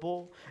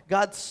miserable,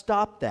 God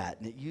stopped that,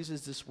 and it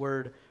uses this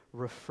word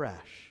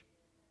refresh.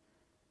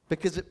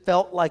 Because it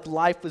felt like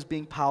life was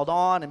being piled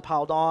on and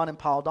piled on and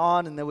piled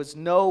on, and there was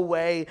no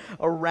way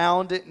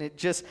around it, and it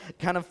just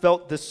kind of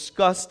felt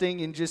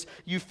disgusting, and just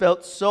you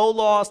felt so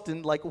lost,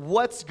 and like,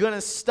 what's going to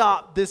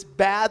stop this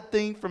bad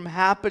thing from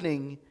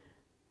happening?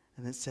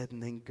 And it said,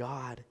 and then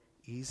God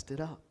eased it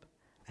up,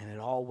 and it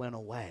all went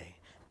away.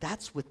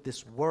 That's what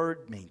this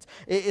word means.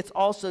 It's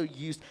also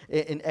used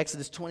in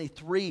Exodus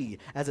 23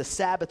 as a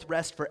Sabbath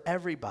rest for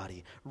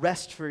everybody.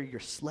 Rest for your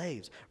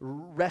slaves.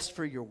 Rest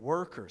for your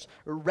workers.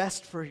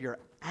 Rest for your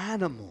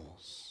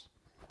animals.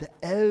 That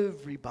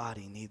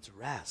everybody needs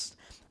rest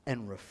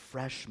and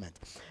refreshment.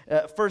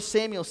 1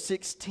 Samuel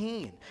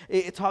 16,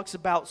 it talks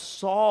about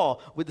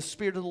Saul, with the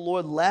Spirit of the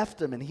Lord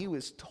left him, and he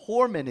was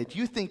tormented.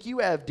 You think you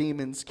have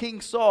demons. King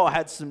Saul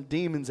had some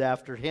demons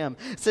after him.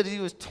 It said he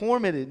was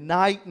tormented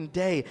night and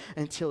day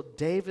until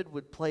David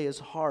would play his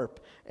harp,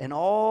 and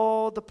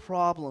all the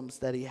problems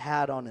that he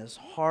had on his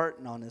heart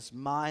and on his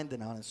mind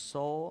and on his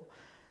soul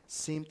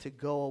seemed to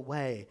go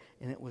away,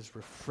 and it was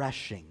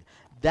refreshing.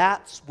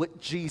 That's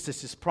what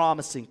Jesus is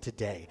promising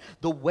today.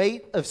 The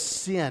weight of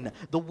sin,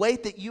 the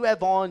weight that you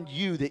have on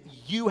you, that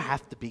you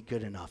have to be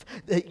good enough,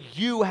 that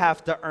you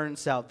have to earn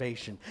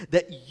salvation,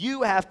 that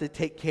you have to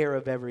take care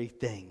of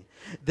everything,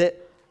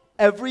 that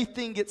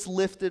everything gets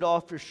lifted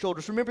off your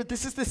shoulders. Remember,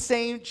 this is the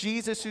same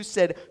Jesus who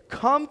said,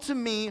 come to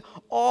me,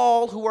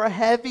 all who are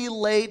heavy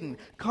laden.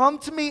 Come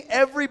to me,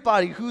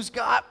 everybody who's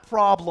got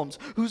problems,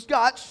 who's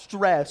got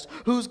stress,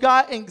 who's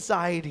got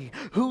anxiety,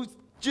 who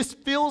just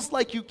feels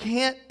like you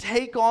can't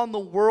take on the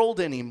world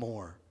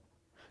anymore.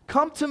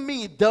 Come to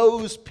me,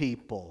 those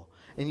people.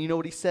 And you know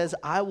what he says?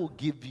 I will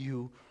give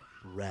you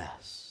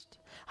rest.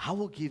 I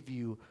will give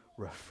you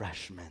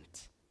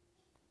refreshment.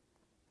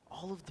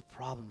 All of the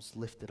problems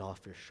lifted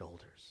off your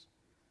shoulders.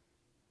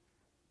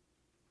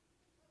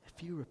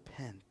 If you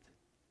repent,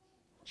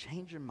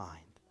 change your mind,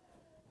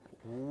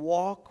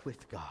 walk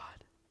with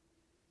God,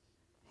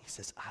 he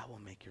says, I will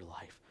make your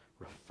life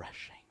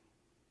refreshing.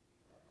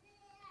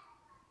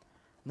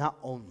 Not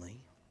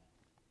only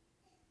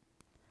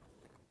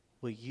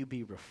will you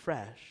be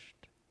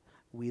refreshed,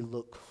 we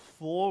look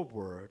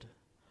forward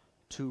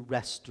to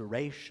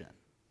restoration.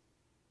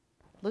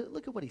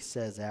 Look at what he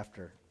says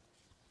after.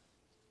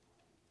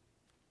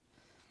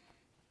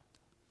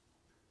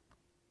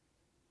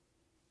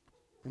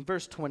 In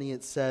verse 20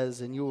 it says,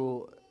 and you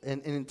will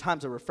and in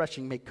times of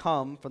refreshing may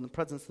come from the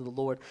presence of the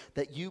Lord,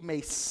 that you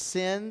may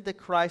send the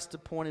Christ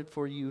appointed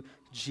for you,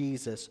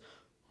 Jesus,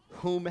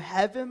 whom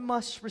heaven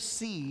must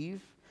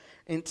receive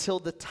until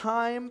the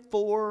time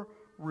for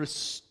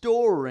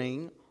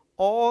restoring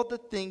all the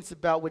things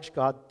about which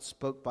God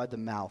spoke by the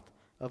mouth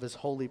of his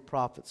holy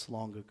prophets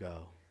long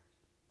ago.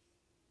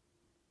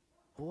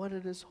 What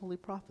did his holy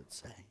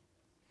prophets say?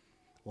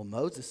 Well,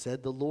 Moses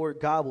said, the Lord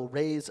God will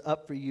raise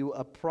up for you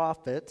a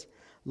prophet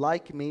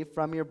like me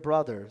from your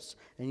brothers,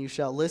 and you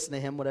shall listen to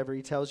him whatever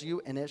he tells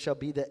you, and it shall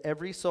be that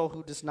every soul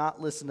who does not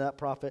listen to that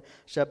prophet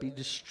shall be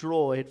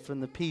destroyed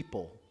from the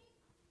people.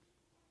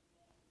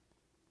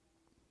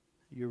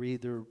 You're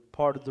either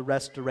part of the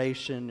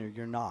restoration or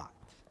you're not.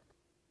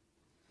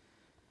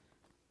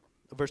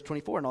 Verse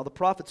 24, and all the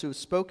prophets who have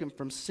spoken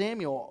from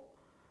Samuel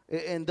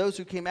and those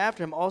who came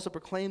after him also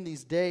proclaim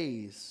these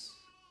days.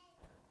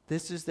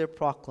 This is their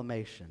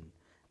proclamation.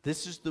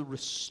 This is the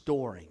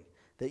restoring.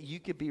 That you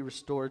could be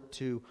restored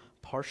to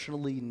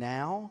partially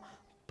now,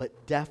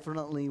 but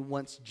definitely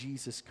once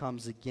Jesus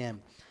comes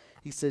again.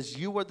 He says,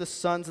 you are the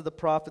sons of the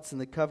prophets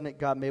and the covenant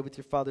God made with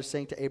your father,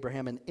 saying to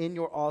Abraham, and in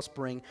your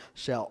offspring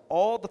shall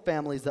all the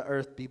families of the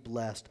earth be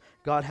blessed.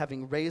 God,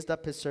 having raised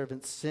up his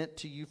servants, sent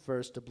to you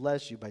first to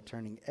bless you by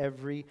turning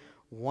every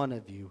one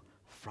of you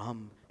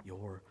from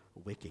your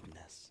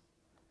wickedness.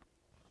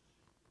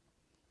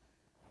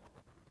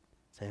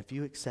 So if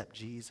you accept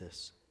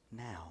Jesus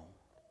now,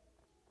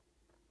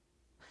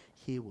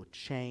 he will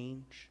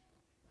change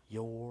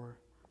your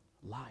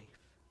life.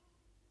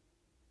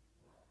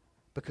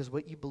 Because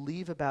what you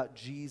believe about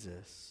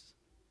Jesus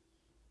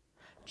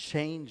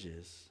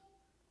changes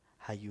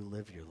how you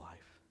live your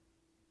life.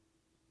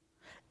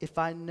 If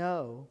I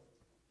know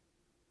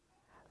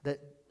that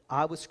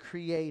I was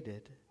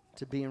created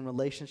to be in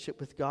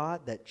relationship with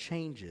God, that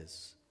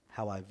changes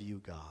how I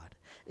view God.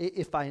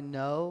 If I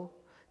know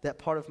that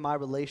part of my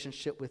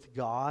relationship with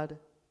God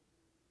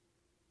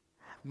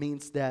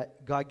means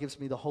that God gives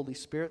me the Holy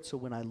Spirit, so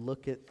when I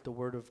look at the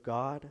Word of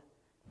God,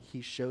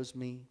 he shows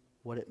me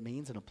what it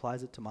means and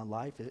applies it to my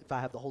life. If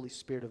I have the Holy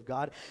Spirit of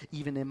God,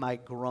 even in my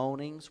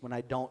groanings, when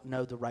I don't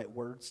know the right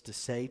words to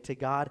say to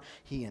God,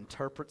 he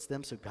interprets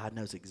them so God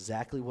knows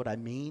exactly what I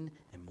mean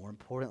and, more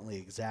importantly,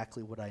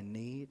 exactly what I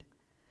need.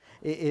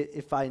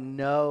 If I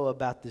know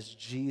about this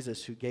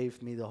Jesus who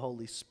gave me the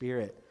Holy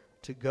Spirit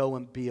to go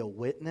and be a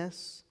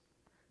witness,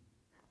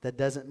 that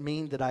doesn't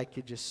mean that I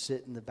could just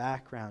sit in the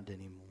background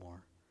anymore.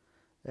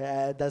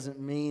 It doesn't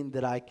mean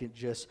that I could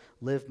just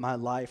live my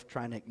life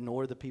trying to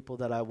ignore the people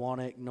that I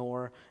want to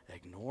ignore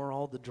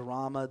all the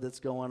drama that's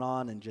going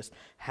on, and just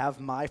have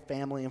my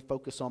family and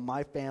focus on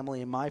my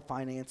family and my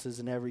finances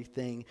and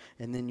everything,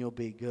 and then you'll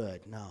be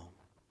good. No.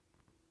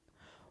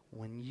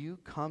 When you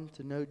come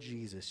to know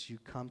Jesus, you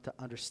come to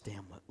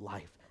understand what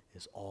life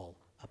is all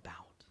about.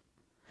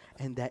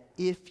 And that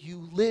if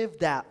you live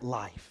that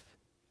life,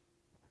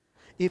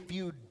 if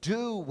you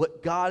do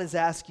what God is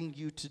asking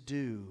you to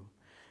do,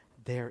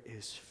 there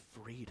is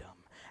freedom,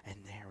 and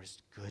there is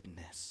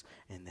goodness,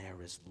 and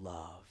there is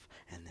love,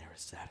 and there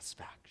is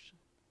satisfaction.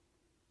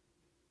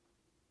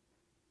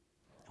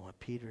 And what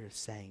Peter is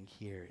saying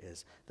here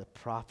is the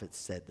prophet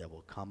said there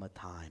will come a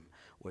time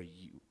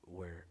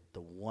where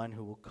the one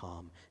who will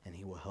come and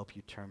he will help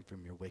you turn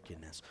from your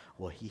wickedness,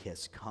 well, he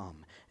has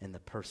come in the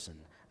person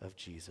of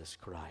Jesus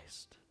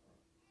Christ.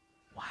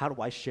 Well, how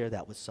do I share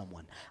that with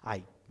someone?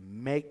 I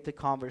make the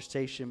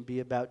conversation be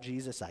about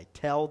Jesus. I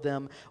tell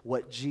them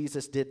what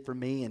Jesus did for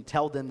me and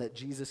tell them that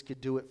Jesus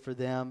could do it for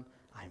them.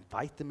 I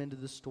invite them into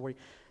the story.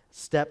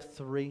 Step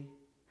 3,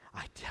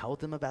 I tell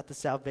them about the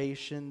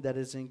salvation that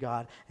is in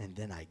God, and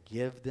then I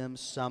give them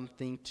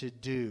something to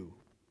do.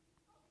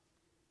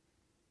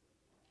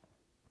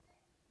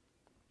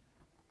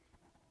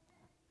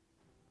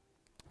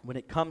 When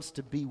it comes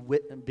to being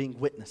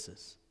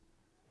witnesses,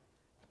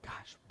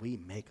 gosh, we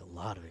make a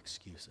lot of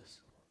excuses.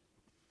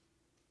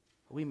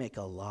 We make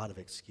a lot of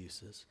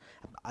excuses.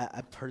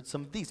 I've heard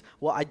some of these.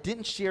 Well, I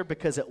didn't share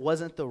because it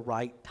wasn't the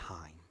right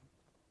time.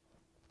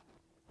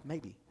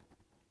 Maybe.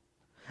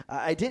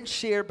 I didn't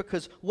share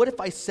because what if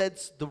I said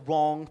the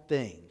wrong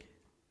thing?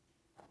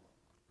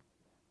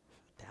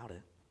 Doubt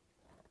it.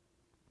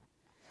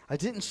 I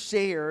didn't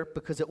share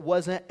because it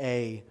wasn't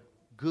a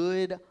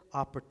good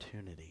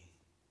opportunity.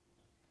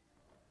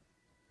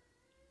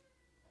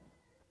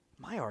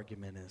 My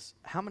argument is,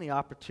 how many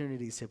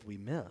opportunities have we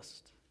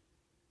missed?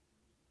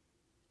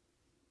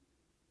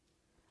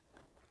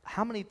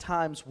 How many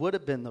times would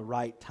have been the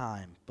right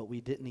time, but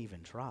we didn't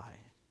even try?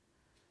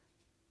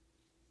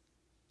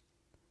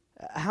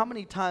 How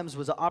many times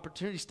was an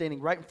opportunity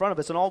standing right in front of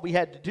us, and all we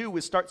had to do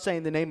was start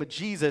saying the name of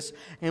Jesus,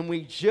 and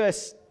we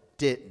just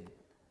didn't?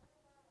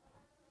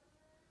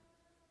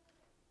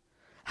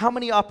 How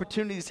many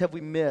opportunities have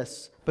we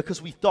missed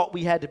because we thought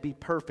we had to be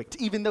perfect,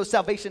 even though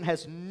salvation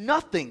has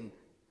nothing.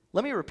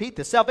 Let me repeat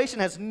this.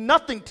 Salvation has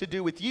nothing to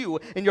do with you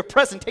and your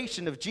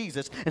presentation of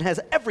Jesus, and has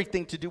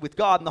everything to do with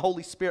God and the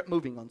Holy Spirit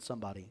moving on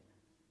somebody.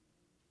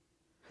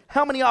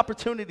 How many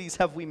opportunities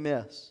have we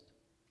missed?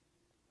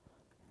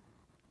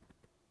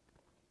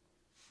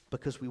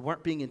 because we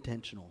weren't being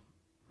intentional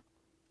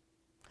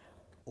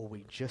or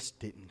we just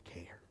didn't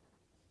care.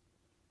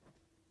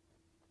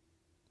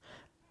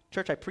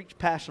 Church, I preach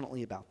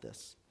passionately about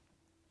this.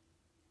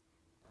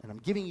 And I'm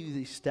giving you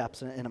these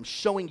steps, and I'm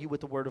showing you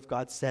what the Word of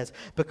God says,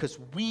 because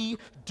we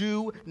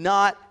do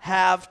not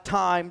have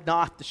time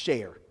not to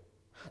share.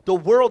 The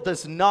world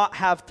does not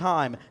have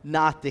time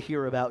not to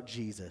hear about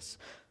Jesus.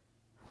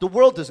 The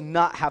world does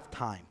not have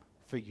time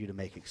for you to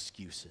make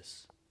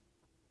excuses.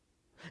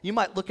 You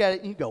might look at it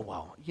and you go,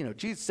 well,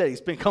 Jesus said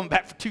he's been coming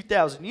back for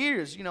 2,000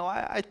 years.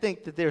 I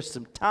think that there's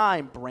some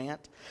time,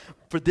 Brant.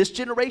 For this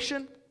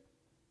generation,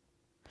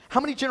 how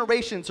many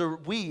generations are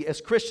we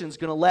as Christians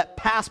going to let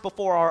pass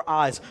before our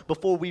eyes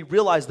before we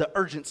realize the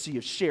urgency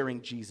of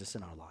sharing Jesus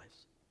in our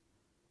lives?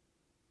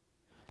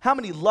 How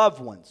many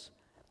loved ones,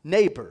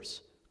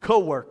 neighbors,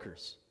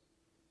 co-workers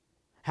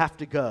have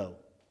to go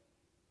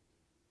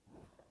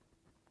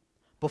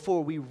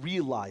before we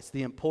realize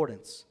the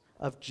importance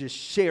of just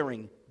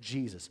sharing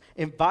Jesus,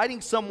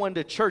 inviting someone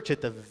to church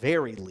at the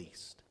very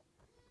least?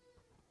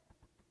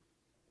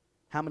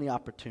 How many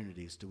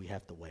opportunities do we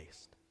have to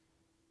waste?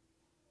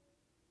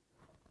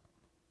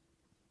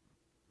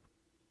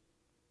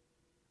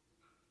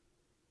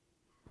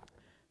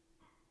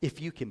 If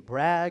you can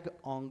brag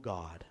on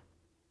God,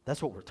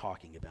 that's what we're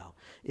talking about.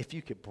 If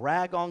you could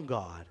brag on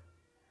God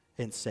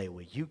and say,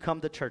 will you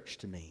come to church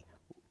to me,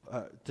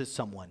 to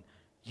someone,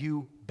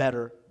 you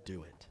better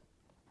do it.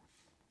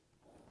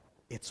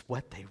 It's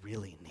what they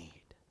really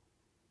need.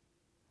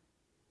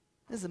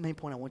 This is the main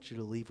point I want you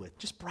to leave with.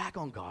 Just brag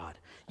on God.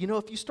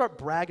 If you start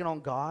bragging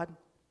on God,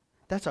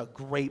 that's a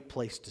great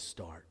place to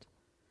start.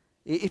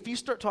 If you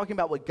start talking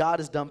about what God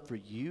has done for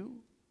you,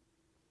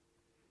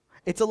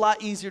 it's a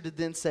lot easier to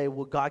then say,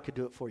 well, God could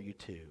do it for you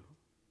too.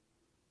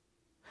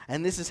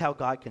 And this is how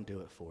God can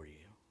do it for you.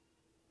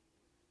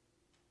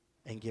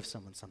 And give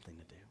someone something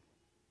to do.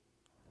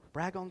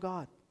 Brag on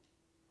God.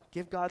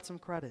 Give God some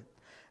credit.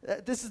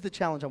 This is the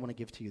challenge I want to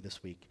give to you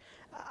this week.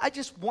 I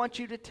just want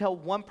you to tell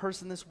one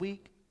person this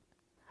week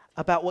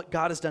about what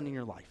God has done in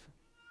your life.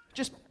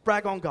 Just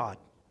brag on God.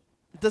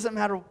 It doesn't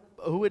matter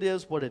who it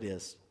is, what it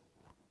is.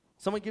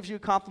 Someone gives you a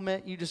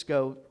compliment, you just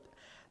go,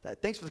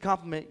 thanks for the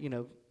compliment,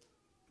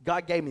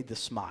 God gave me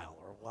this smile,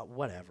 or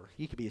whatever.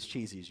 You can be as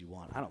cheesy as you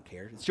want. I don't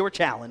care. It's your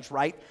challenge,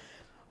 right?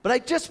 But I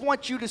just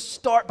want you to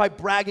start by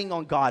bragging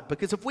on God,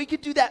 because if we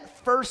could do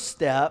that first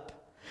step,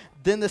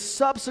 then the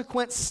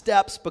subsequent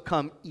steps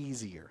become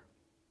easier.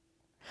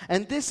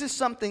 And this is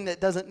something that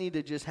doesn't need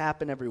to just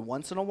happen every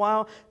once in a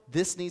while.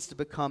 This needs to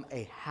become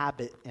a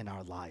habit in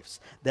our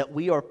lives, that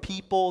we are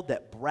people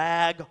that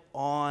brag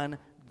on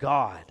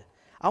God.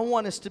 I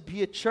want us to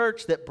be a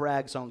church that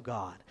brags on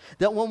God.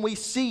 That when we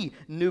see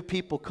new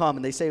people come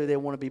and they say they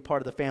want to be part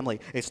of the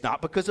family, it's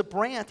not because of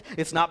Brant.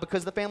 It's not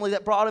because of the family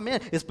that brought them in.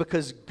 It's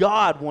because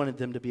God wanted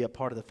them to be a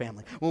part of the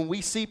family. When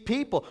we see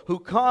people who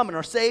come and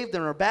are saved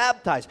and are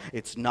baptized,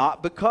 it's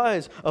not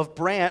because of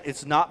Brant.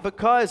 It's not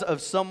because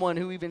of someone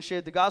who even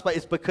shared the gospel.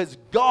 It's because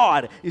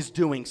God is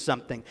doing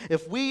something.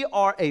 If we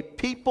are a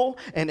people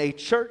and a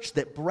church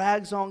that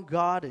brags on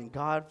God and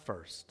God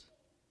first,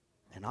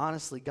 and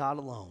honestly God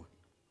alone,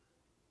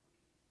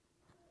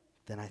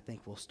 then I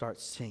think we'll start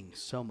seeing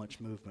so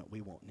much movement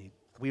we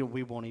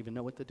won't even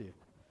know what to do.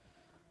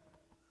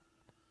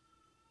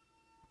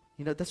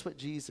 That's what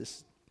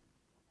Jesus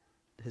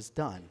has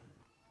done,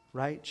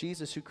 right?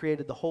 Jesus, who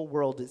created the whole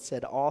world, it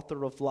said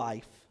author of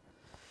life,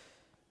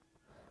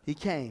 he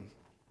came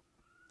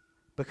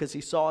because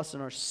he saw us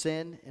in our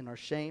sin and our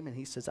shame, and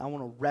he says, I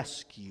want to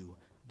rescue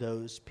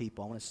those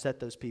people. I want to set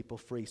those people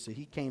free. So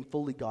he came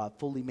fully God,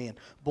 fully man,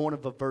 born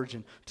of a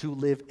virgin, to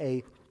live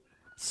a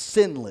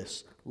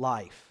sinless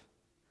life.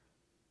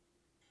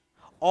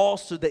 All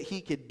so that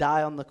he could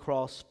die on the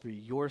cross for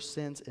your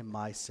sins and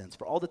my sins.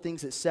 For all the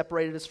things that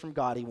separated us from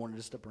God, he wanted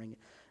us to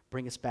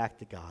bring us back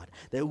to God.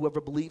 That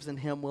whoever believes in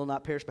him will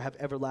not perish but have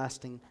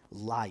everlasting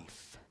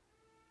life.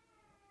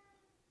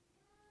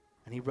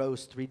 And he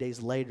rose 3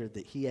 days later,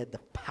 that he had the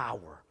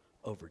power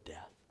over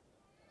death.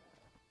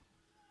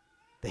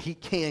 That he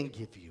can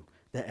give you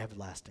that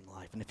everlasting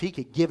life. And if he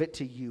could give it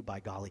to you, by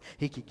golly,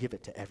 he could give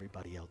it to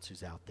everybody else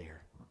who's out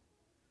there.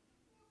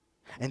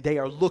 And they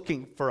are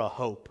looking for a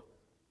hope.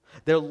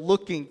 They're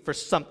looking for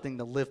something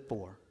to live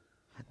for.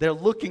 They're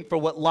looking for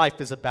what life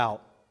is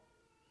about.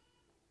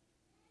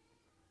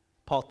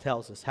 Paul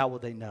tells us, how will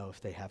they know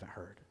if they haven't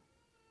heard?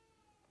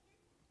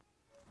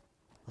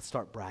 Let's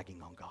start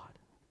bragging on God.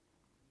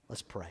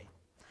 Let's pray.